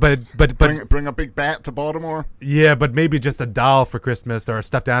 But bring a big bat to Baltimore. Yeah, but maybe just a doll for Christmas or a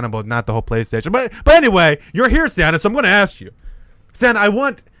stuffed animal, not the whole PlayStation. But anyway, you're here, Santa, so I'm going to ask you, Santa.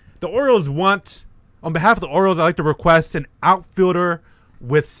 The Orioles want, on behalf of the Orioles, I'd like to request an outfielder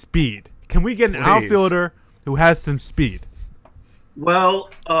with speed. Can we get an outfielder who has some speed?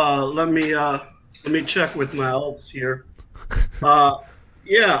 Well, let me check with my elves here.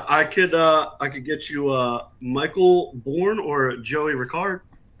 Yeah, I could get you Michael Bourne or Joey Ricard.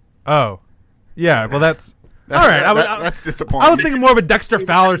 Oh, yeah. Well, that's all right. That's disappointing. I was thinking more of a Dexter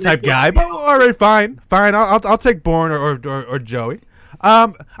Fowler type guy, but all right, fine. I'll take Bourne or Joey.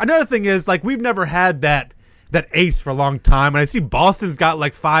 Another thing is, like, we've never had that ace for a long time, and I see Boston's got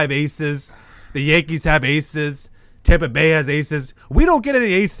like 5 aces. The Yankees have aces. Tampa Bay has aces. We don't get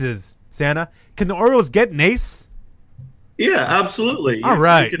any aces, Santa. Can the Orioles get an ace? Yeah, absolutely. All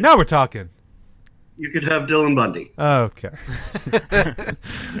right. Now we're talking. You could have Dylan Bundy. Okay.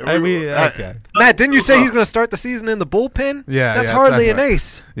 Okay. Matt, didn't you say he's going to start the season in the bullpen? Yeah. That's hardly an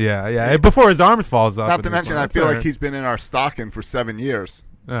ace. Yeah. Before his arms falls off. Not to mention, I feel like he's been in our stocking for 7 years.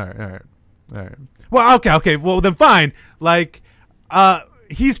 All right. Well, okay. Well, then fine. Like,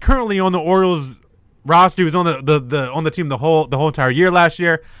 he's currently on the Orioles roster. He was on the team the whole entire year last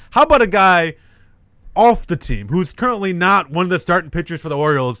year. How about a guy off the team who's currently not one of the starting pitchers for the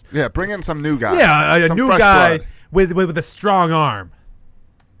Orioles? Yeah, bring in some new guys. Yeah, a some new fresh guy blood. with a strong arm.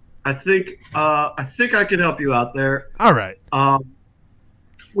 I think I can help you out there. All right.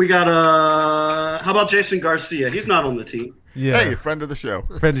 We got how about Jason Garcia? He's not on the team. Yeah. Hey, friend of the show.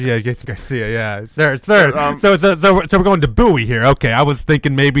 Jason Garcia. Yeah, sir. So we're going to Bowie here. Okay, I was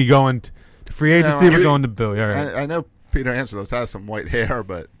thinking maybe going to free agency. We're going to Bowie. All right. I know Peter Angelos has some white hair,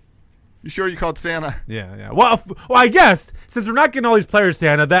 but you sure you called Santa? Yeah. Well, I guess since we're not getting all these players,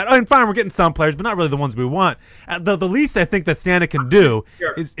 Santa, and fine, we're getting some players, but not really the ones we want. The least I think that Santa can do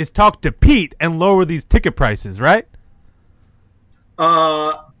is talk to Pete and lower these ticket prices, right?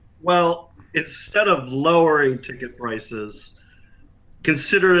 Well, instead of lowering ticket prices,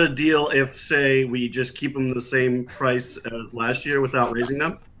 consider a deal if, say, we just keep them the same price as last year without raising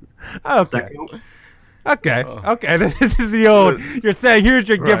them. Okay. This is the old. You're saying here's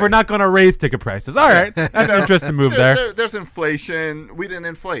your gift. We're not going to raise ticket prices. All right, that's an interesting move there. There's inflation. We didn't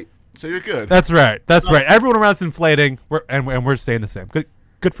inflate, so you're good. That's right. Everyone around's inflating, and we're staying the same.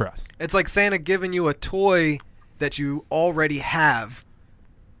 Good for us. It's like Santa giving you a toy that you already have.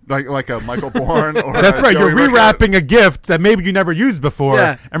 Like a Michael Bourne or that's right. Joey You're rewrapping a gift that maybe you never used before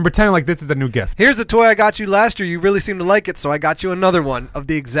and pretending like this is a new gift. Here's a toy I got you last year. You really seem to like it, so I got you another one of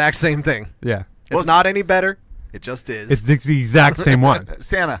the exact same thing. Yeah. It's not any better. It just is. It's the exact same one.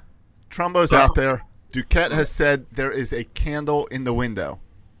 Santa, Trumbo's out there. Duquette has said there is a candle in the window.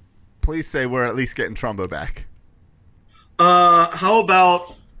 Please say we're at least getting Trumbo back. How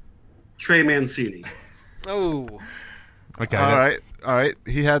about Trey Mancini? Oh. Okay. All right.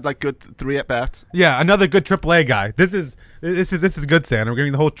 He had like good 3 at bats. Yeah, another good AAA guy. This is good, Santa. We're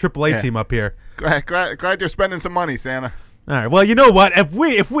getting the whole AAA team up here. Glad you're spending some money, Santa. All right. Well, you know what? If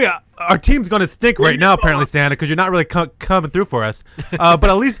we our team's going to stink right now, apparently, Santa, because you're not really coming through for us. But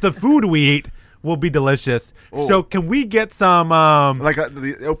at least the food we eat will be delicious. Ooh. So can we get some?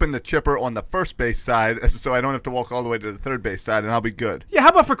 Open the chipper on the first base side, so I don't have to walk all the way to the third base side, and I'll be good. Yeah. How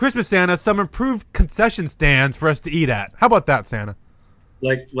about for Christmas, Santa, some improved concession stands for us to eat at? How about that, Santa?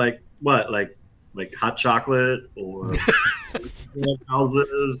 Like what? Like hot chocolate or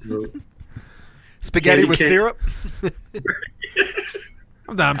houses or spaghetti with cane. syrup?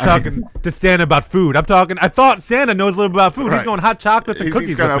 I'm talking to Santa about food. I thought Santa knows a little bit about food. Right. He's going hot chocolates and cookies.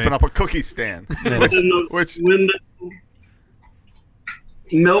 He's going to with open me. up a cookie stand. Which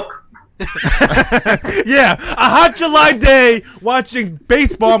milk. Yeah, a hot July day watching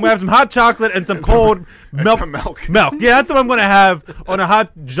baseball. I'm gonna have some hot chocolate and some cold milk. Milk. Yeah, that's what I'm gonna have on a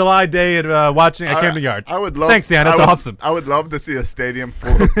hot July day and watching at Camden Yards. I would love. Thanks, Santa. That's awesome. I would love to see a stadium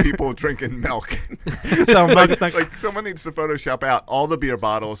full of people drinking milk. Like someone needs to Photoshop out all the beer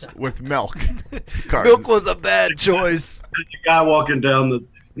bottles with milk. Milk was a bad choice. The guy walking down the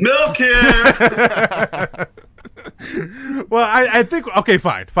milk here. Well, I think okay,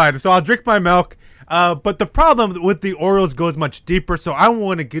 fine. So I'll drink my milk. But the problem with the Orioles goes much deeper. So I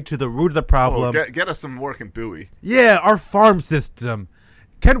want to get to the root of the problem. Get us some working buoy. Yeah, our farm system.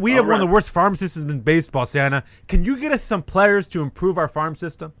 We have one of the worst farm systems in baseball, Santa. Can you get us some players to improve our farm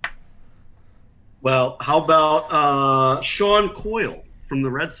system? Well, how about Sean Coyle from the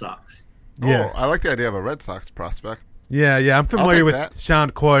Red Sox? Yeah. Oh, I like the idea of a Red Sox prospect. Yeah, I'm familiar with Sean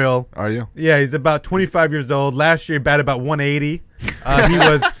Coyle. Are you? Yeah, he's about 25 years old. Last year he batted about 180.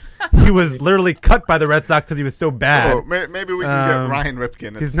 He was literally cut by the Red Sox because he was so bad. Oh, maybe we can get Ryan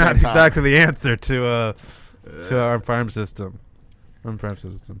Ripken. He's not exactly the answer to our farm system.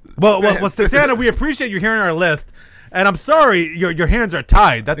 Well, Santa, we appreciate you hearing our list. And I'm sorry, your hands are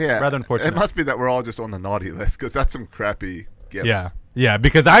tied. That's rather unfortunate. It must be that we're all just on the naughty list because that's some crappy gifts. Yeah,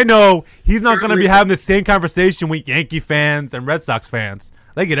 because I know he's not going to be having the same conversation with Yankee fans and Red Sox fans.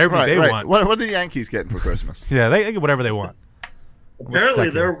 They get everything they want. What are the Yankees getting for Christmas? Yeah, they get whatever they want. Apparently,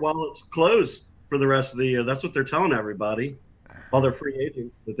 their wallet's closed for the rest of the year. That's what they're telling everybody while they're free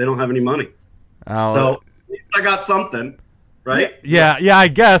agents, that they don't have any money. Oh. So I got something, right? Yeah, I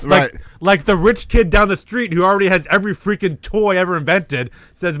guess. Right. Like the rich kid down the street who already has every freaking toy ever invented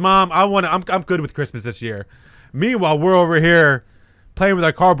says, "Mom, I'm good with Christmas this year." Meanwhile, we're over here playing with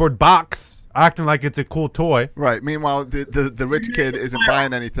our cardboard box, acting like it's a cool toy. Right. Meanwhile, the rich kid isn't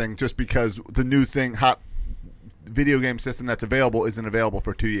buying anything just because the new hot video game system that's available isn't available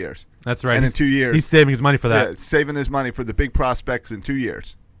for 2 years. That's right. And in 2 years, he's saving his money for that. Yeah, saving his money for the big prospects in 2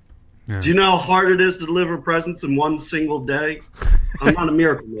 years. Yeah. Do you know how hard it is to deliver presents in one single day? I'm not a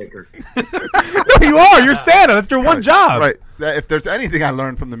miracle maker. No, you are. You're Santa. That's your one job. Right. If there's anything I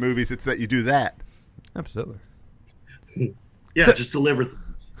learned from the movies, it's that you do that. Absolutely. Yeah, just deliver things.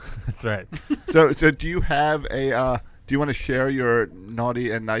 That's right. So do you have do you want to share your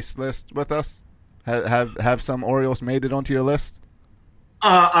naughty and nice list with us? Have some Orioles made it onto your list?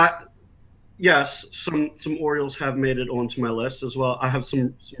 Yes, some Orioles have made it onto my list as well. I have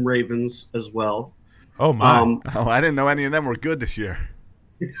some Ravens as well. Oh my! I didn't know any of them were good this year.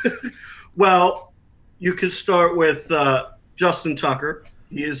 Well, you could start with Justin Tucker.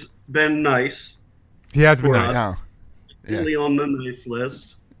 He has been nice. He has been nice. Really on the nice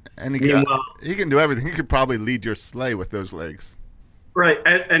list. And he can do everything. He could probably lead your sleigh with those legs. Right,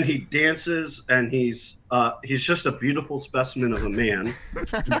 and he dances, and he's just a beautiful specimen of a man.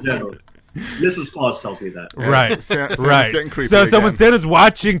 Mrs. Claus tells me that. Right, right. Getting creepy so again. when Santa's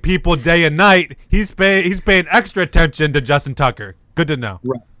watching people day and night, he's paying extra attention to Justin Tucker. Good to know.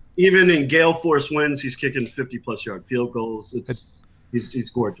 Right. Even in gale force winds, he's kicking 50-plus yard field goals. He's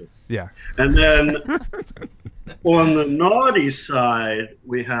gorgeous. Yeah. And then on the naughty side,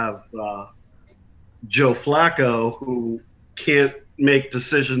 we have Joe Flacco, who can't make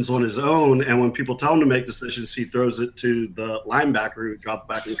decisions on his own, and when people tell him to make decisions, he throws it to the linebacker who dropped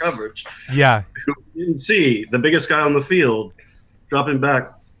back in coverage. Yeah. Who didn't see the biggest guy on the field dropping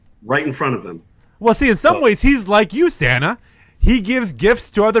back right in front of him. Well, see, in some ways, he's like you, Santa. He gives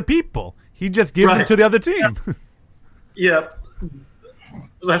gifts to other people. He just gives them to the other team. Yeah.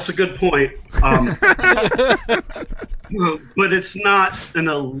 That's a good point. But it's not an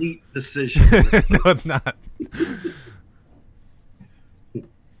elite decision. No, it's not.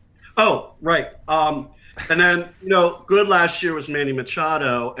 Oh, right. And then, good last year was Manny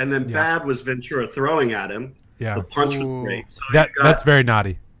Machado, and then bad was Ventura throwing at him. Yeah. The punch was great. So you got That's very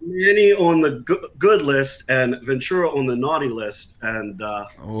naughty. Manny on the good list and Ventura on the naughty list. And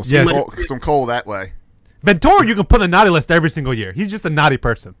some coal that way. Ventura, you can put on the naughty list every single year. He's just a naughty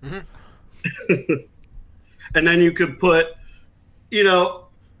person. Mm-hmm. And then you could put,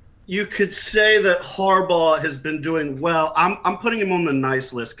 you could say that Harbaugh has been doing well. I'm putting him on the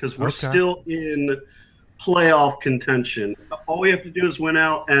nice list because we're still in playoff contention. All we have to do is win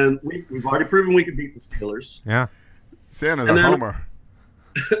out, and we've already proven we can beat the Steelers. Yeah. Santa's a homer.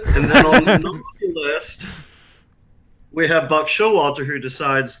 And then on the naughty list, we have Buck Showalter, who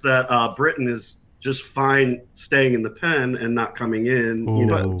decides that Britain is just fine staying in the pen and not coming in.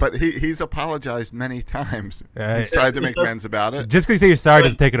 But he's apologized many times. He's tried to make amends about it. Just because you say you're sorry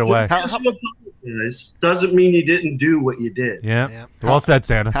doesn't take it away. Just you apologize doesn't mean you didn't do what you did. Yeah. Well said,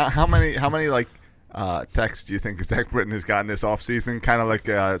 Santa. How many texts do you think Zach Britton has gotten this offseason? Kind of like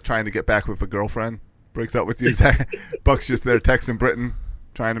trying to get back with a girlfriend. Breaks up with you. Buck's just there texting Britton,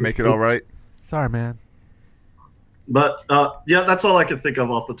 trying to make it all right. Sorry, man. But, that's all I can think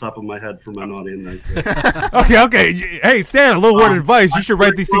of off the top of my head for my naughty and nice. Okay. Hey, Santa, a little word of advice. You should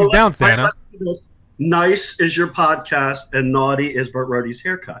write these things down, Santa. Nice is your podcast, and naughty is Burt Rohde's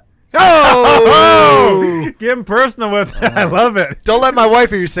haircut. Oh! Get him personal with it. I love it. Don't let my wife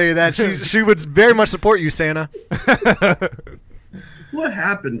hear you say that. She would very much support you, Santa. What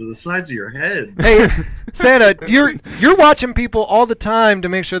happened to the sides of your head? Hey, Santa, you're watching people all the time to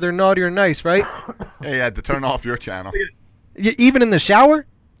make sure they're naughty or nice, right? Hey, you had to turn off your channel. Even in the shower?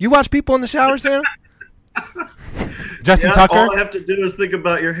 You watch people in the shower, Santa? Justin Tucker? All I have to do is think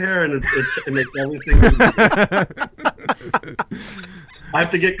about your hair, and it makes everything I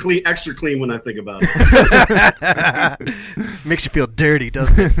have to get extra clean when I think about it. Makes you feel dirty,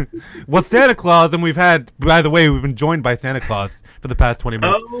 doesn't it? Well, Santa Claus, and we've been joined by Santa Claus for the past 20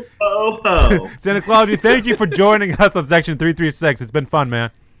 minutes. Oh. Santa Claus, we thank you for joining us on Section 336. It's been fun,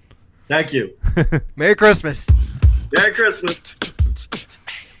 man. Thank you. Merry Christmas. Merry Christmas.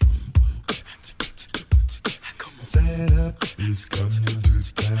 Santa is coming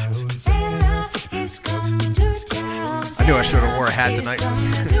to town. Santa is coming to town. I knew I should have wore a hat tonight.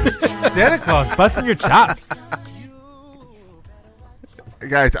 Santa Claus, busting your chops.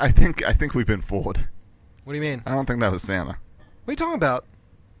 Guys, I think we've been fooled. What do you mean? I don't think that was Santa. What are you talking about?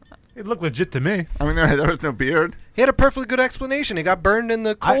 It looked legit to me. I mean, there was no beard. He had a perfectly good explanation. He got burned in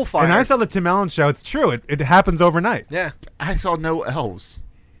the coal fire. And I saw the Tim Allen show. It's true. It happens overnight. Yeah. I saw no elves.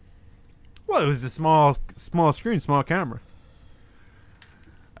 Well, it was a small screen, small camera.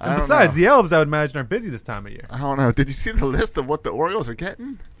 And I don't besides, know. the elves, I would imagine, are busy this time of year. I don't know. Did you see the list of what the Orioles are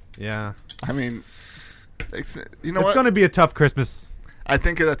getting? Yeah. I mean, it's It's going to be a tough Christmas. I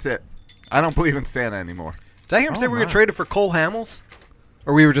think that's it. I don't believe in Santa anymore. Did I hear him say we were traded for Cole Hamels?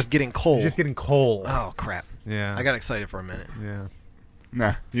 Or we were just getting coal? Just getting coal. Oh, crap. Yeah. I got excited for a minute. Yeah.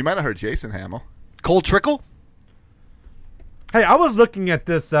 Nah, you might have heard Jason Hamill. Cole Trickle? Hey, I was looking at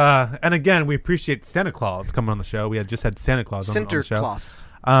this, and again, we appreciate Santa Claus coming on the show. We had just had Santa Claus on the show. Sinterklaas.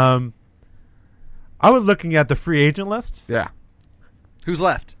 I was looking at the free agent list. Yeah. Who's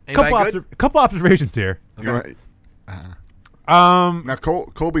left? Anybody good? A couple observations here. Okay. Now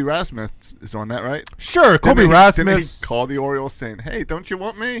Colby Rasmus is on that, right? Sure, Colby Rasmus. Didn't he call the Orioles saying, "Hey, don't you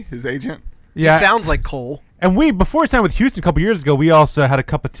want me?" His agent. Yeah. He sounds like Cole. And before he signed with Houston a couple years ago, we also had a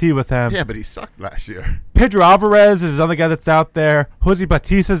cup of tea with him. Yeah, but he sucked last year. Pedro Alvarez is another guy that's out there. Jose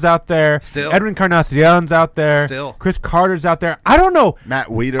Bautista's out there. Still. Edwin Encarnacion's out there. Still. Chris Carter's out there. I don't know. Matt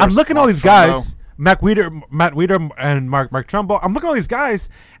Wieters. I'm looking at all these Trumbo. guys. Matt Wieters, and Mark Trumbo. I'm looking at all these guys,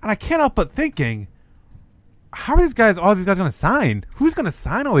 and I can't help but thinking, how are all these guys going to sign? Who's going to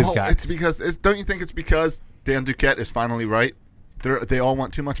sign all these guys? It's because don't you think it's because Dan Duquette is finally right? They all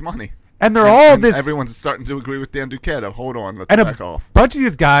want too much money. And everyone's starting to agree with Dan Duquette. Hold on, let's back off. A bunch of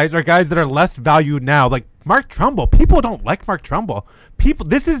these guys are guys that are less valued now. Like Mark Trumbo. People don't like Mark Trumbo.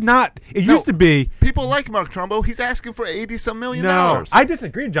 This is not. It used to be. People like Mark Trumbo. He's asking for $80-some million. No, I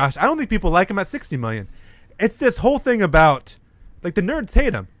disagree, Josh. I don't think people like him at $60 million. It's this whole thing about, like, the nerds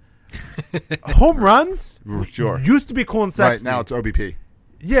hate him. Home runs sure used to be cool and sexy. Right now it's OBP.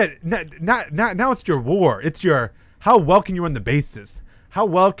 Yeah, now it's your WAR. It's your how well can you run the bases. How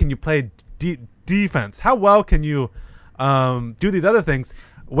well can you play defense? How well can you do these other things?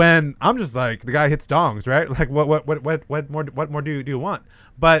 When I'm just like the guy hits dongs, right? Like what more do you want?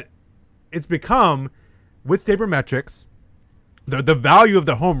 But it's become with sabermetrics, the value of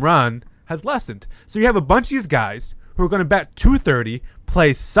the home run has lessened. So you have a bunch of these guys who are going to bat 230,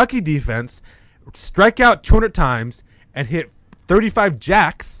 play sucky defense, strike out 200 times and hit 35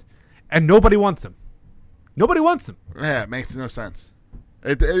 jacks, and nobody wants him. Nobody wants him. Yeah, it makes no sense.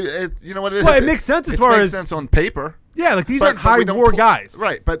 It you know what it is? Well, it makes sense as far makes as sense on paper. Yeah, like these But- aren't but we high don't war pl- guys.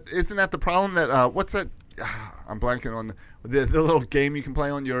 Right, but isn't that the problem that what's that? I'm blanking on the little game you can play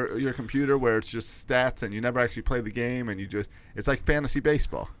on your computer where it's just stats and you never actually play the game and it's like fantasy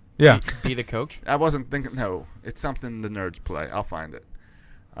baseball. Yeah. Be the coach. I wasn't thinking. No, it's something the nerds play. I'll find it.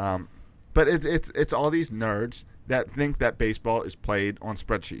 But it's all these nerds that think that baseball is played on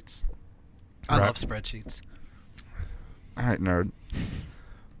spreadsheets. I love spreadsheets. All right, nerd.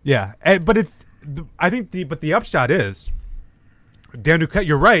 Yeah, but I think the upshot is Dan Duquette.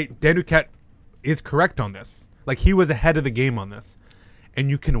 You're right. Dan Duquette is correct on this. Like, he was ahead of the game on this, and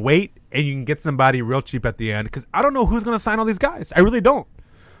you can wait and you can get somebody real cheap at the end because I don't know who's going to sign all these guys. I really don't.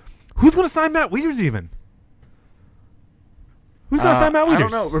 Who's going to sign Matt Wieters even? Who's going to sign Matt Wieters? I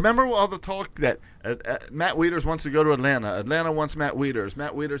don't know. Remember all the talk that Matt Wieters wants to go to Atlanta. Atlanta wants Matt Wieters.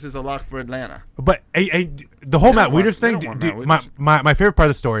 Matt Wieters is a lock for Atlanta. But the whole Matt Wieters thing, they don't want Matt Wieters. my favorite part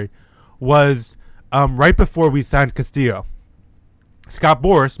of the story was right before we signed Castillo. Scott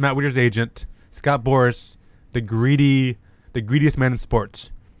Boras, Matt Wieters' agent, Scott Boras, the greediest man in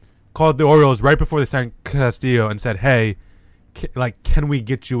sports, called the Orioles right before they signed Castillo and said, "Hey, can we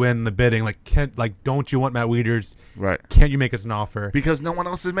get you in the bidding? Don't you want Matt Wieters? Right? Can't you make us an offer?" Because no one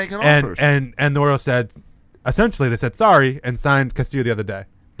else is making offers. And the Orioles said, essentially, they said sorry and signed Castillo the other day,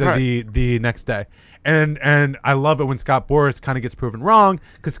 the next day. And I love it when Scott Boras kind of gets proven wrong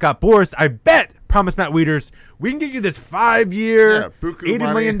because Scott Boras, I bet, promised Matt Wieters, we can get you this 5-year,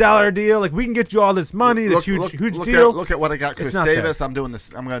 $80 million deal. Like, we can get you all this money, this huge deal. Look at what I got, Chris Davis. I'm doing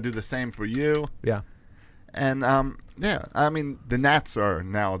this. I'm going to do the same for you. Yeah. And I mean, the Nats are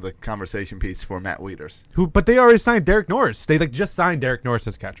now the conversation piece for Matt Wieters. But they already signed Derek Norris. They just signed Derek Norris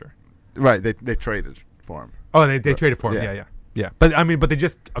as catcher. Right. They traded for him. Oh, they traded for him. Yeah. But they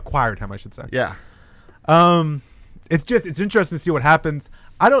just acquired him, I should say. Yeah. It's interesting to see what happens.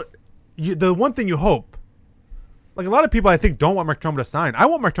 The one thing you hope, like a lot of people, I think, don't want Mark Trumbo to sign. I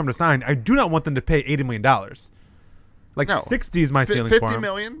want Mark Trumbo to sign. I do not want them to pay $80 million. Like, no. 60 is my ceiling for him. $50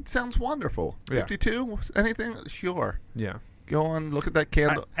 million sounds wonderful. Yeah. 52, anything, sure. Yeah. Go on, look at that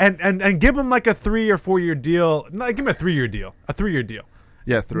candle. And give him like a 3 or 4 year deal. No, give him a 3 year deal. A 3 year deal.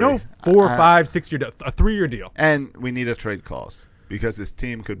 Yeah, 3. No 4, 5, 6 year deal. A 3 year deal. And we need a trade clause because this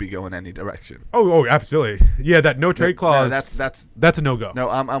team could be going any direction. Oh, absolutely. Yeah, that no trade clause. No, that's a no go. No,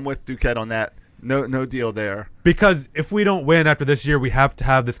 I'm with Duquette on that. No deal there. Because if we don't win after this year, we have to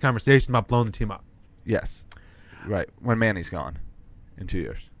have this conversation about blowing the team up. Yes. Right. When Manny's gone in 2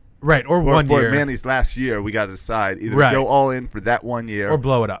 years. Right. Or 1 year. For Manny's last year, we got to decide either go all in for that 1 year or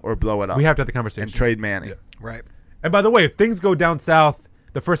blow it up. We have to have the conversation. And trade Manny. Yeah. Right. And by the way, if things go down south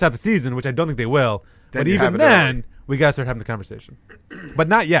the first half of the season, which I don't think they will, then but even then, we got to start having the conversation. But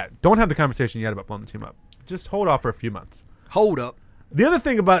not yet. Don't have the conversation yet about blowing the team up. Just hold off for a few months. Hold up. The other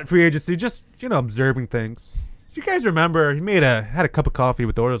thing about free agency, just, observing things. You guys remember, he had a cup of coffee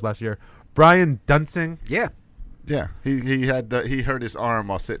with the Orioles last year. Brian Dunsing. Yeah. Yeah, he hurt his arm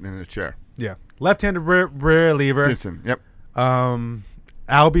while sitting in a chair. Yeah, left-handed reliever. Gibson, yep.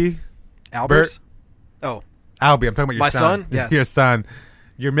 Albie. Albert. Oh, Albie. I'm talking about your my son. Yes, your son.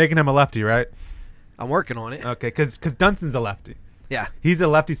 You're making him a lefty, right? I'm working on it. Okay, because Dunson's a lefty. Yeah, he's a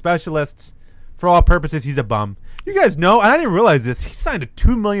lefty specialist. For all purposes, he's a bum. You guys know, and I didn't realize this. He signed a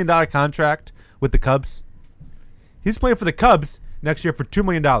 $2 million contract with the Cubs. He's playing for the Cubs next year for $2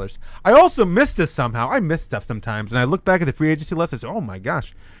 million. I also missed this somehow. I miss stuff sometimes. And I look back at the free agency list. I said, oh, my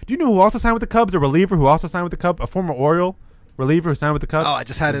gosh. Do you know who also signed with the Cubs? A reliever who also signed with the Cubs? A former Oriole reliever who signed with the Cubs? Oh, I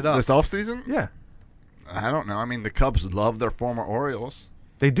just had it up. This offseason? Yeah. I don't know. I mean, the Cubs love their former Orioles.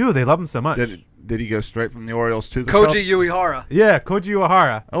 They do. They love him so much. Did he go straight from the Orioles to the Cubs? Koji Uehara. Yeah, Koji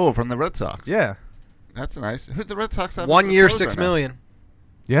Uehara. Oh, from the Red Sox. Yeah. That's nice. Who the Red Sox have? 1 year, $6 million.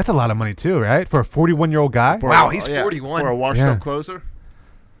 Yeah, that's a lot of money, too, right? For a 41-year-old guy? Wow, he's 41. For a washed-up closer.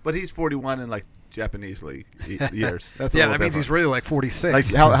 But he's 41 in, like, Japanese league years. That's that means he's really, like,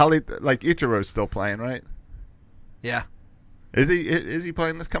 46. Like, like Ichiro's still playing, right? Yeah. Is he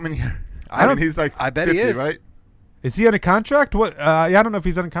playing this coming year? I mean, he's like I bet 50, he is. Right? Is he under contract? What? I don't know if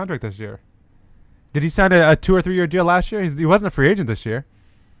he's under contract this year. Did he sign a 2 or 3 year deal last year? He wasn't a free agent this year.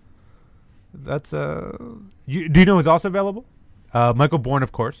 That's do you know who's also available? Michael Bourne,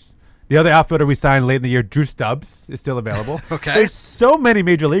 of course. The other outfielder we signed late in the year, Drew Stubbs, is still available. Okay. There's so many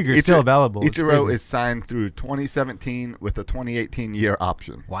major leaguers still available. Ichiro is signed through 2017 with a 2018 year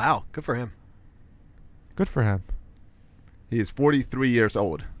option. Wow, good for him. Good for him. He is 43 years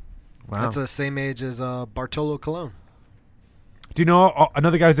old. Wow. That's the same age as Bartolo Colon. Do you know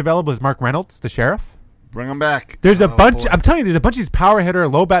another guy who's available is Mark Reynolds, the sheriff? Bring him back. There's a bunch. boy. I'm telling you, there's a bunch of these power hitter,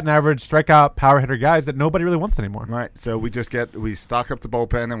 low batting average, strikeout, power hitter guys that nobody really wants anymore. Right. So we stock up the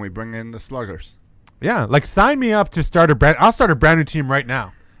bullpen and we bring in the sluggers. Yeah, like sign me up to start I'll start a brand new team right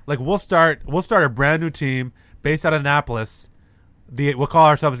now. Like we'll start a brand new team based out of Annapolis. We'll call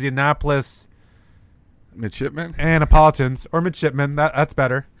ourselves the Annapolis Midshipmen? Annapolitans or Midshipmen. That's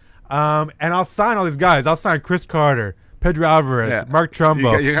better. And I'll sign all these guys. I'll sign Chris Carter, Pedro Alvarez, Mark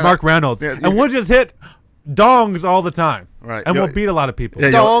Trumbo, Mark Reynolds, and we'll just hit dongs all the time. Right. And we'll beat a lot of people.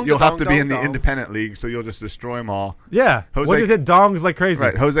 Yeah, you'll have to be in the independent league, so you'll just destroy them all. Yeah. We'll just hit dongs like crazy.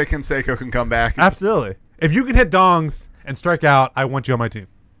 Right. Jose Canseco can come back. Absolutely. If you can hit dongs and strike out, I want you on my team.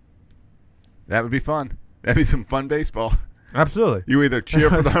 That would be fun. That'd be some fun baseball. Absolutely. You either cheer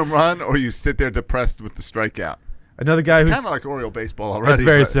for the home run or you sit there depressed with the strikeout. Another guy who's kind of like Oriole baseball already. That's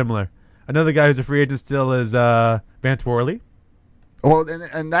very similar. Another guy who's a free agent still is Vance Worley. Well,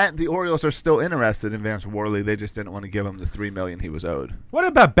 and that the Orioles are still interested in Vance Worley. They just didn't want to give him the $3 million he was owed. What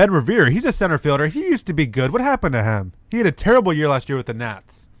about Ben Revere? He's a center fielder. He used to be good. What happened to him? He had a terrible year last year with the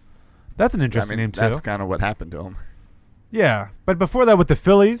Nats. That's an interesting name too. That's kind of what happened to him. Yeah, but before that with the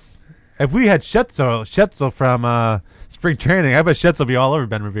Phillies, if we had Schetzel from spring training, I bet Schetzel would be all over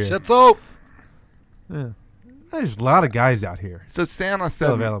Ben Revere. Schetzel. Yeah. There's a lot of guys out here. So Santa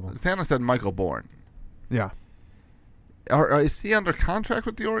said Michael Bourne. Yeah. Is he under contract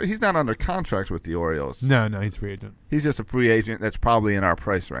with the Orioles? He's not under contract with the Orioles. No, he's a free agent. He's just a free agent that's probably in our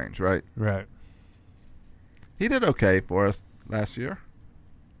price range, right? Right. He did okay for us last year.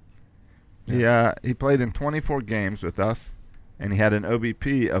 Yeah. He played in 24 games with us, and he had an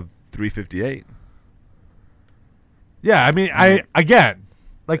OBP of 358. Yeah, I mean,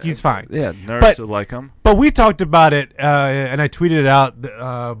 he's fine. Yeah, nerds will like him. But we talked about it, and I tweeted it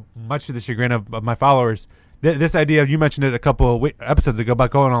out, much to the chagrin of my followers. This idea, you mentioned it a couple episodes ago about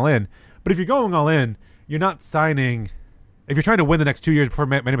going all in. But if you're going all in, you're not signing. If you're trying to win the next 2 years before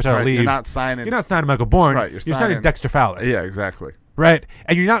Manny Machado leaves, you're not signing Michael Bourne. Right, you're signing Dexter Fowler. Yeah, exactly. Right,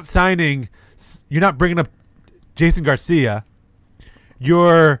 and you're not bringing up Jason Garcia.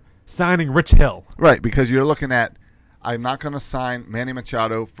 You're signing Rich Hill. Right, because you're looking at, I'm not going to sign Manny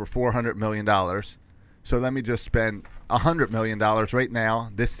Machado for $400 million. So let me just spend $100 million right now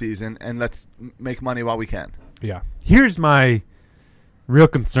this season, and let's make money while we can. Yeah. Here's my real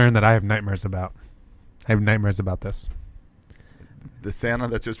concern that I have nightmares about. I have nightmares about this. The Santa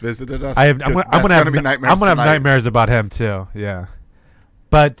that just visited us? I'm gonna have nightmares about him too. Yeah.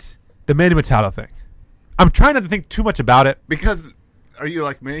 But the Manny Machado thing. I'm trying not to think too much about it. Because are you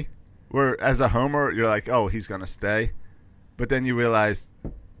like me? Where as a homer, you're like, oh, he's going to stay. But then you realize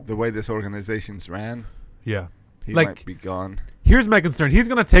the way this organization's ran, yeah, he might be gone. Here's my concern. He's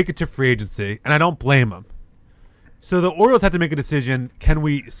going to take it to free agency, and I don't blame him. So the Orioles have to make a decision. Can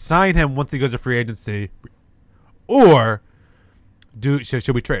we sign him once he goes to free agency? Or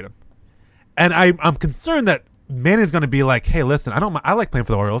should we trade him? And I'm concerned that Manny's going to be like, hey, listen, I like playing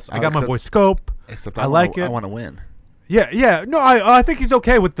for the Orioles. I got my boy Scope. Except I like it. I want to win. Yeah. No, I think he's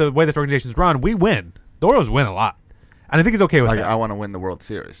okay with the way this organization's run. We win. The Orioles win a lot. And I think he's okay with that. I want to win the World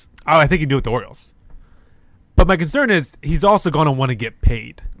Series. Oh, I think he can do it with the Orioles. But my concern is he's also going to want to get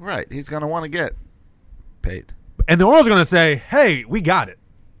paid. Right. He's going to want to get paid. And the Orioles are going to say, hey, we got it.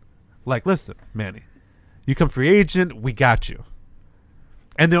 Like, listen, Manny, you come free agent, we got you.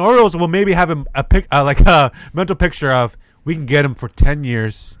 And the Orioles will maybe have a mental picture of, we can get him for 10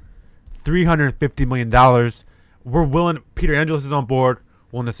 years, $350 million. We're willing, Peter Angelos is on board,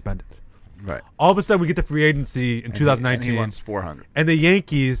 willing to spend it. Right. All of a sudden, we get to free agency in 2019. And he wants $400. And the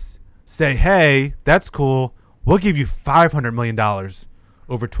Yankees say, hey, that's cool. We'll give you $500 million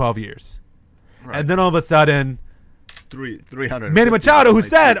over 12 years. Right. And then all of a sudden, 300. Manny Machado, who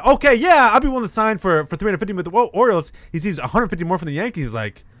said, okay, yeah, I'll be willing to sign for $350 with the Orioles. He sees $150 more from the Yankees.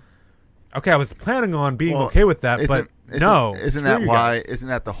 Like, okay, I was planning on being okay with that, but no. Isn't that why? Isn't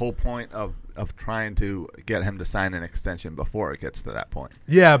that the whole point of trying to get him to sign an extension before it gets to that point?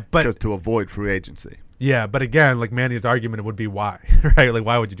 Yeah, but just to avoid free agency. Yeah, but again, like Manny's argument would be why, right? Like,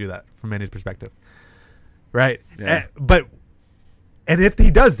 why would you do that from Manny's perspective, right? Yeah. And if he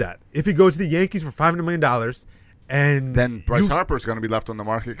does that, if he goes to the Yankees for $500 million, and then Bryce Harper's going to be left on the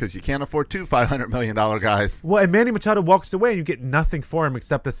market because you can't afford two $500 million guys. Well, and Manny Machado walks away, and you get nothing for him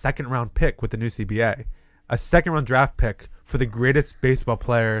except a second-round pick with the new CBA, a second-round draft pick for the greatest baseball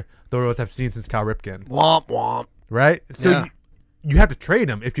player the Orioles have seen since Cal Ripken. Womp womp. Right? So you have to trade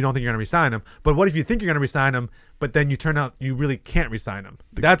him if you don't think you're going to re-sign him. But what if you think you're going to re-sign him, but then you turn out you really can't re-sign him?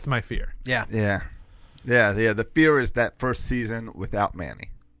 That's my fear. Yeah. The fear is that first season without Manny.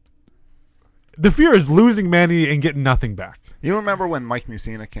 The fear is losing Manny and getting nothing back. You remember when Mike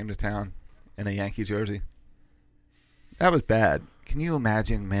Mussina came to town in a Yankee jersey? That was bad. Can you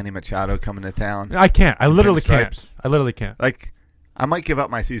imagine Manny Machado coming to town? I can't. I literally Pinstripes? can't. I literally can't. Like, I might give up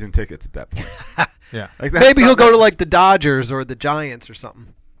my season tickets at that point. Yeah. Like, that's Maybe he'll something- go to like the Dodgers or the Giants or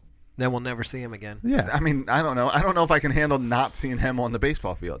something. Then we'll never see him again. Yeah. I mean, I don't know. I don't know if I can handle not seeing him on the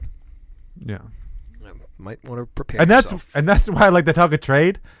baseball field. Yeah. Might want to prepare. And yourself. that's why I like to talk a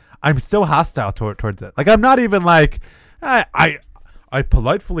trade. I'm so hostile towards it. Like, I'm not even like I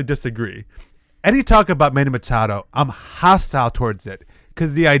politely disagree. Any talk about Manny Machado, I'm hostile towards it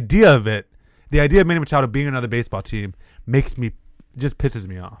because the idea of Manny Machado being another baseball team just pisses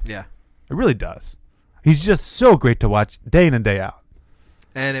me off. Yeah. It really does. He's just so great to watch day in and day out.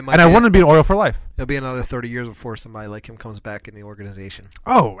 And it might I want him to be an Oriole for life. It'll be another 30 years before somebody like him comes back in the organization.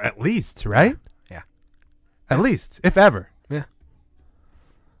 Oh, at least, right? Yeah. At least, if ever. Yeah.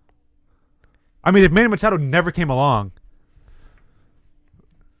 I mean, if Manny Machado never came along,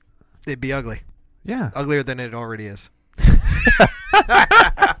 It'd be ugly. yeah. Uglier than it already is.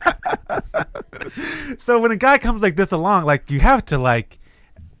 So when a guy comes like this along, like, you have to like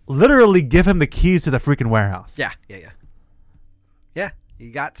literally give him the keys to the freaking warehouse. Yeah. Yeah,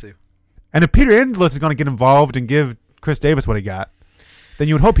 you got to. And if Peter Angelos is going to get involved and give Chris Davis what he got, then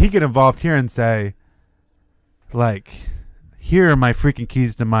you would hope he get involved here and say, like, here are my freaking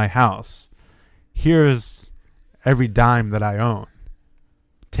keys to my house. Here's every dime that I own.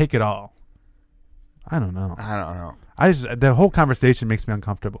 Take it all. I don't know. The whole conversation makes me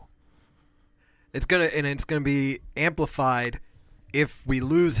uncomfortable. It's gonna be amplified if we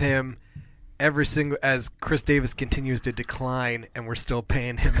lose him as Chris Davis continues to decline, and we're still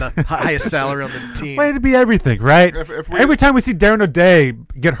paying him the highest salary on the team. Well, it'd be everything, right? Every time we see Darren O'Day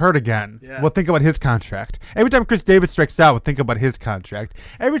get hurt again, Yeah. we'll think about his contract. Every time Chris Davis strikes out, we'll think about his contract.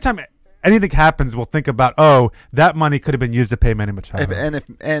 Every time anything happens, we'll think about, that money could have been used to pay Manny Machado.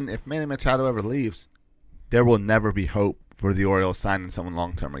 If Manny Machado ever leaves, there will never be hope for the Orioles signing someone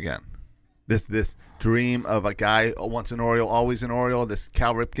long term again. This dream of a guy once an Oriole, always an Oriole, this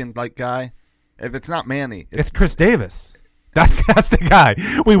Cal Ripken like guy. If it's not Manny, it's Chris Davis. That's the guy.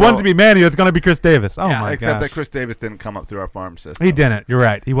 We want it to be Manny. It's going to be Chris Davis. Oh my except gosh. that Chris Davis didn't come up through our farm system. He didn't. You're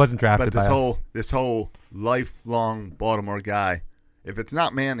right. He wasn't drafted But by us. this whole lifelong Baltimore guy, if it's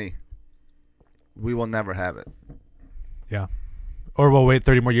not Manny, we will never have it. Yeah. Or we'll wait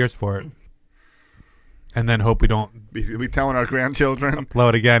 30 more years for it. And then hope we don't Be telling our grandchildren. blow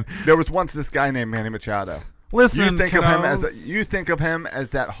it again. There was once this guy named Manny Machado. Listen, you think of kiddos. him as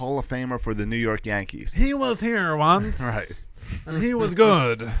that Hall of Famer for the New York Yankees. He was here once. Right. And he was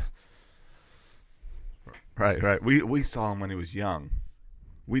good. Right. We saw him when he was young.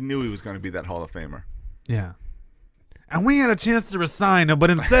 We knew he was going to be that Hall of Famer. Yeah. And we had a chance to resign him,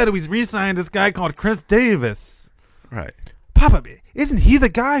 but instead we re-signed this guy called Chris Davis. Right. Papa, isn't he the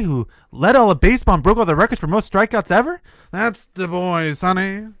guy who led all of baseball and broke all the records for most strikeouts ever? That's the boy,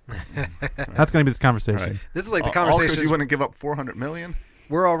 sonny. That's going to be this conversation. Right. This is like the All 'cause conversation. you wouldn't give up $400 million?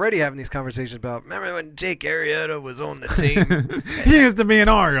 We're already having these conversations about. Remember when Jake Arrieta was on the team? He used to be an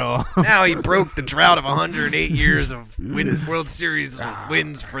Oriole. Now he broke the drought of 108 years of World Series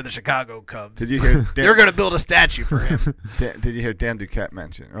wins for the Chicago Cubs. Did you hear? They're going to build a statue for him. Did you hear Dan Duquette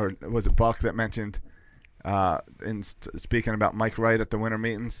mention, or was it Buck that mentioned, speaking about Mike Wright at the winter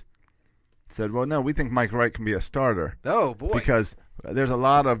meetings, said, "Well, no, we think Mike Wright can be a starter." Oh boy! Because there's a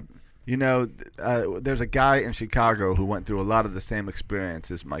lot of, there's a guy in Chicago who went through a lot of the same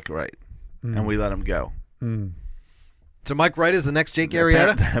experience as Mike Wright, and we let him go. Mm. So Mike Wright is the next Jake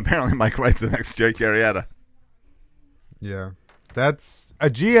Arrieta? Apparently, Mike Wright's the next Jake Arrieta. Yeah. That's a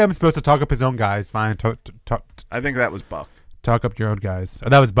GM supposed to talk up his own guys. Fine. I think that was Buck. Talk up your own guys. Oh,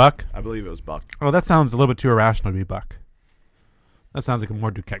 that was Buck? I believe it was Buck. Oh, that sounds a little bit too irrational to be Buck. That sounds like a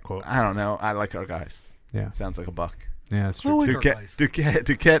more Duquette quote. I don't know. I like our guys. Yeah. Sounds like a Buck. Yeah, that's true.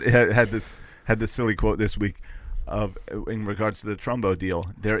 Duquette had this silly quote this week of in regards to the Trumbo deal.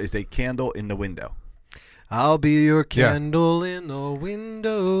 There is a candle in the window. I'll be your candle in the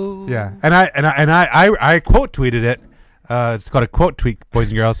window. Yeah, and I quote tweeted it. It's called a quote tweet, boys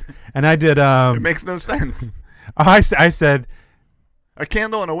and girls. And I did. It makes no sense. I said, a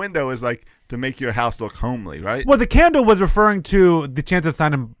candle in a window is like to make your house look homely, right? Well, the candle was referring to the chance of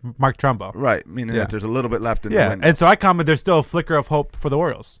signing Mark Trumbo. Right, meaning that there's a little bit left in the window. And so I commented, there's still a flicker of hope for the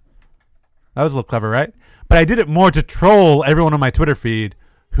Orioles. That was a little clever, right? But I did it more to troll everyone on my Twitter feed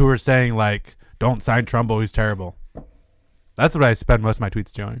who were saying, like, don't sign Trumbo, he's terrible. That's what I spend most of my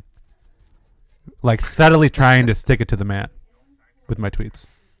tweets doing. Like, subtly trying to stick it to the man with my tweets.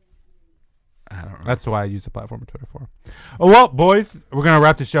 I don't know. That's why I use the platform of Twitter for. Oh, well, boys, we're going to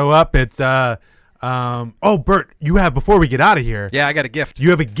wrap the show up. It's Bert, you have, before we get out of here. Yeah, I got a gift. You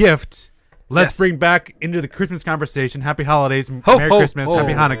have a gift. Let's Yes. bring back into the Christmas conversation. Happy holidays, Ho, Merry ho, Christmas, ho.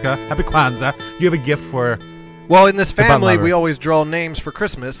 Happy Hanukkah, Happy Kwanzaa. You have a gift for. Well, in this The family, butler. we always draw names for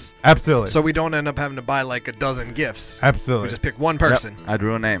Christmas. Absolutely. So we don't end up having to buy like a dozen gifts. Absolutely. We just pick one person. I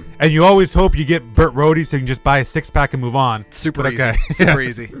drew a name. And you always hope you get Bert Rohde so you can just buy a 6-pack and move on. Super But easy. okay. Super Yeah.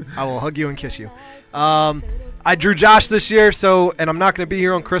 easy. I will hug you and kiss you. I drew Josh this year, and I'm not going to be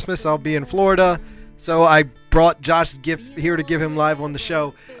here on Christmas. I'll be in Florida. So I brought Josh's gift here to give him live on the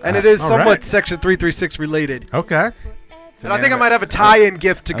show. And it is all somewhat right. Section 336 related. Okay. And I think I might have a tie-in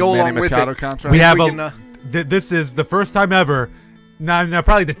gift to a go Manny along with Machado it. contract? We have can, this is the first time ever, now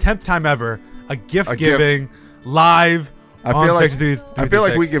probably the 10th time ever, a gift giving live I on feel like Section 336. I feel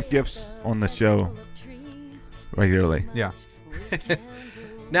like we give gifts on the show regularly. Yeah.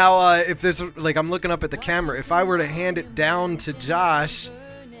 Now, if there's like, I'm looking up at the camera. If I were to hand it down to Josh.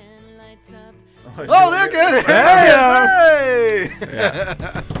 Oh, they're good. Hey! Yeah.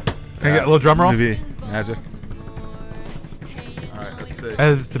 Can I get a little drum roll? Movie magic. All right, let's see.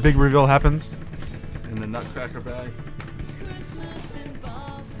 As the big reveal happens. In the Nutcracker bag,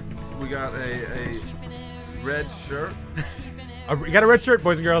 we got a red shirt. You got a red shirt,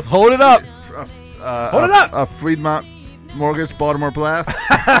 boys and girls. Hold it up. Hold it up. A Fremont Mortgage Baltimore Blast.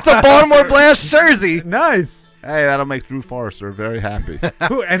 That's a Baltimore Blast jersey. Nice. Hey, that'll make Drew Forrester very happy.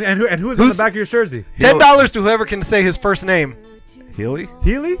 Who who's on the back of your jersey? $10 to whoever can say his first name. Healy?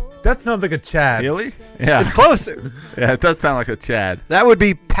 Healy? That sounds like a Chad. Healy? Yeah. It's closer. Yeah, it does sound like a Chad. That would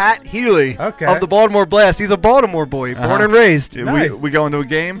be Pat Healy Okay. of the Baltimore Blast. He's a Baltimore boy, born and raised. Yeah, Nice. we go into a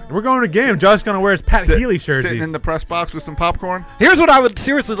game. We're going to a game. Josh's going to wear his Pat Healy jersey. Sitting in the press box with some popcorn. Here's what I would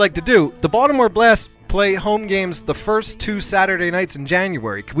seriously like to do. The Baltimore Blast play home games the first 2 Saturday nights in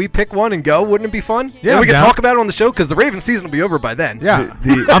January. Could we pick one and go? Wouldn't it be fun? Yeah, And we I'm could down. talk about it on the show because the Ravens season will be over by then. Yeah.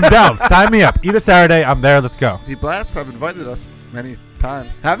 I'm down. Sign me up. Either Saturday, I'm there. Let's go. The Blasts have invited us many times.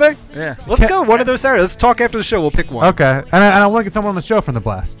 Have they? Yeah. Let's go one of those Saturdays. Let's talk after the show. We'll pick one. Okay. And I want to get someone on the show from the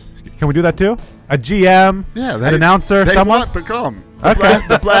Blast. Can we do that too? A GM? Yeah, an announcer? They Someone? want to come. Okay.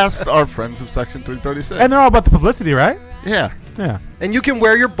 The Blast are friends of Section 336. And they're all about the publicity, right? Yeah. Yeah. And you can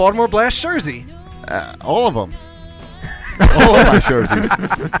wear your Baltimore Blast jersey. All of them. All of my jerseys.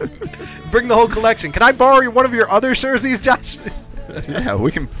 Bring the whole collection. Can I borrow one of your other jerseys, Josh? Yeah, we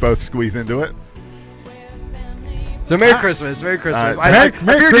can both squeeze into it. So Merry Christmas. Merry Christmas. All right. I Merry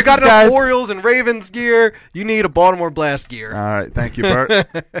figured you Christmas, got enough guys. Orioles and Ravens gear. You need a Baltimore Blast gear. All right, thank you, Bert.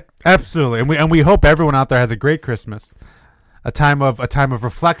 Absolutely. And we hope everyone out there has a great Christmas. A time of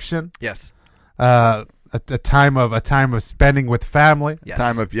reflection. Yes. A time of spending with family. Yes.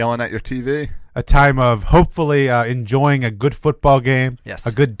 Time of yelling at your TV. A time of hopefully enjoying a good football game. Yes.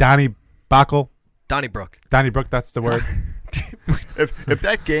 A good Donnie Brook, Donnybrook. that's the word. If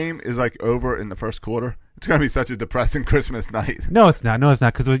that game is like over in the first quarter, it's gonna be such a depressing Christmas night. No, it's not.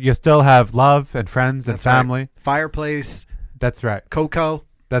 Because you still have love and friends and That's right. family. Fireplace. That's right. Cocoa.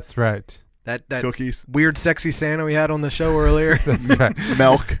 That's right. That Cookies. weird sexy Santa we had on the show earlier. That's right.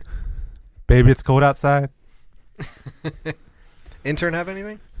 Milk. Baby, it's cold outside. Intern have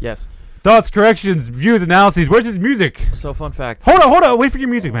anything? Yes. Thoughts, corrections, views, analyses. Where's his music? So fun fact. Hold on. Wait for your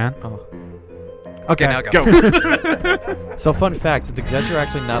music, man. Oh. Okay, now go. So fun fact, the Jets are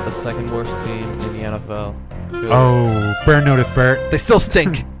actually not the second worst team in the NFL. Oh, burn notice, Bert. They still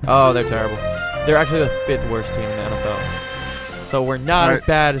stink. Oh, they're terrible. They're actually the 5th worst team in the NFL. So we're not Right. as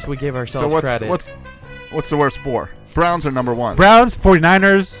bad as we give So ourselves credit. what's the worst four? Browns are number one. Browns,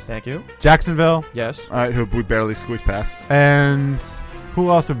 49ers, Thank you. Jacksonville, Yes. All right, who we barely squeaked past. and who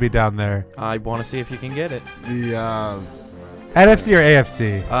else would be down there? I want to see if you can get it. The NFC or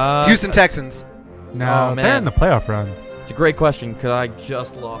AFC? Houston Texans. No, oh, they're man. in the playoff run. It's a great question because I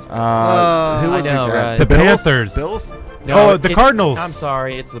just lost it. who I would know, be bad? right? The Bills? Panthers. Bills? No, the it's- Cardinals. I'm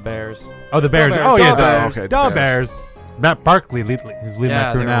sorry, it's the Bears. Oh, the Bears. Bears. Oh, yeah, The the Bears. Okay, the the Bears. Matt Barkley is leading Yeah,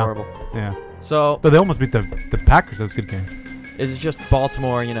 that crew they're now. horrible. Yeah. So But they almost beat the Packers. That was a good game. it's just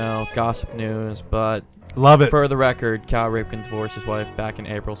Baltimore, gossip news. But Love it. for the record, Cal Ripken divorced his wife back in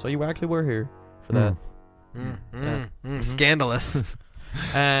April, so you actually were here for that. Scandalous.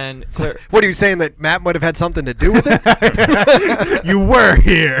 And What are you saying, that Matt might have had something to do with it? You were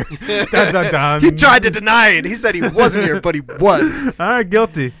here. Dun, dun, dun. He tried to deny it. He said he wasn't here, but he was. All right,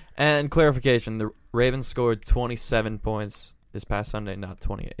 guilty. and clarification, the Ravens scored 27 points this past Sunday, not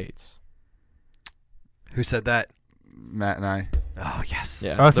 28. Who said that? Matt and I. Oh, yes.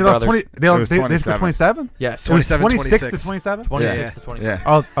 Yeah, Oh, the so that was brothers. 20, It was they scored 27? Yes, 27, 26 to 26. 27? 26 Yeah. to 27. Yeah.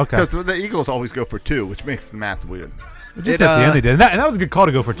 Oh, okay. Because the Eagles always go for two, which makes the math weird. Just at the end they did. And that was a good call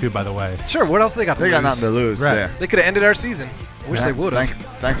to go for 2, by the way. Sure, what else they got to They lose? got nothing to lose. Right. Yeah. They could have ended our season. I wish they would have.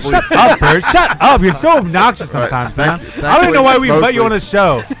 Thankfully, Shut up, Bert. Shut up. You're so obnoxious sometimes, man. I don't even know why we invite you on this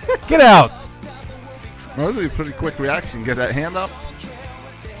show. Get out. Mostly a pretty quick reaction. Get that hand up.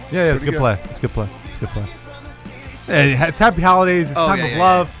 Yeah, it's a good play. It's a good play. It's a good play. Hey, it's happy holidays. It's time of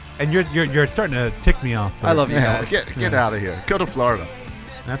love. And you're starting to tick me off. I love you Yeah, guys. get out of here. Go to Florida.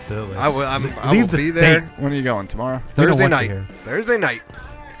 Absolutely. I will Leave the be state. there When are you going? Tomorrow? We don't Thursday want you night. here. Thursday night,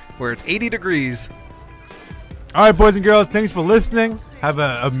 where it's 80 degrees. All right, boys and girls, thanks for listening. Have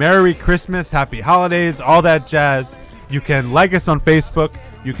a Merry Christmas, Happy Holidays, all that jazz. You can like us on Facebook.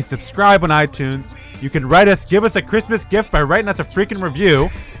 You can subscribe on iTunes. You can give us a Christmas gift by writing us a freaking review.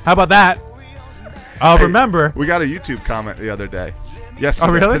 How about that? Hey, remember, we got a YouTube comment the other day. Yesterday.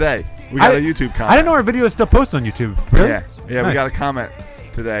 Oh, really? Today. We got a YouTube comment. I didn't know our video is still posted on YouTube. Really? Yeah, we Nice. got a comment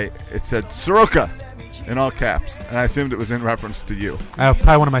today. It said Soroka in all caps, and I assumed it was in reference to you.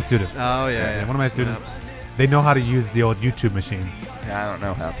 Probably one of my students. Oh, yeah. One of my students. They know how to use the old YouTube machine. Yeah, I don't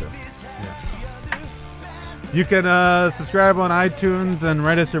know how to. You can subscribe on iTunes and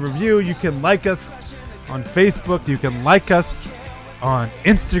write us a review. You can like us on Facebook. You can like us on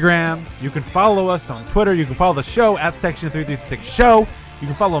Instagram. You can follow us on Twitter. You can follow the show at Section 336 Show. You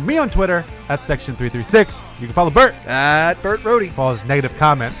can follow me on Twitter at Section 336. You can follow Bert at Bert Rohde. Follow his negative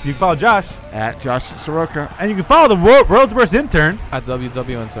comments. You can follow Josh at Josh Soroka. And you can follow the world's worst intern at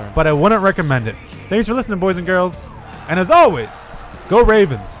WW Intern. But I wouldn't recommend it. Thanks for listening, boys and girls. And as always, go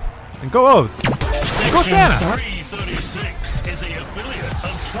Ravens and go O's. Go Santa. 336 is a affiliate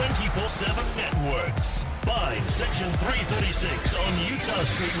of 24/7 Networks. Find Section 336 on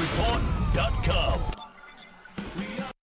UtahStreetReport.com.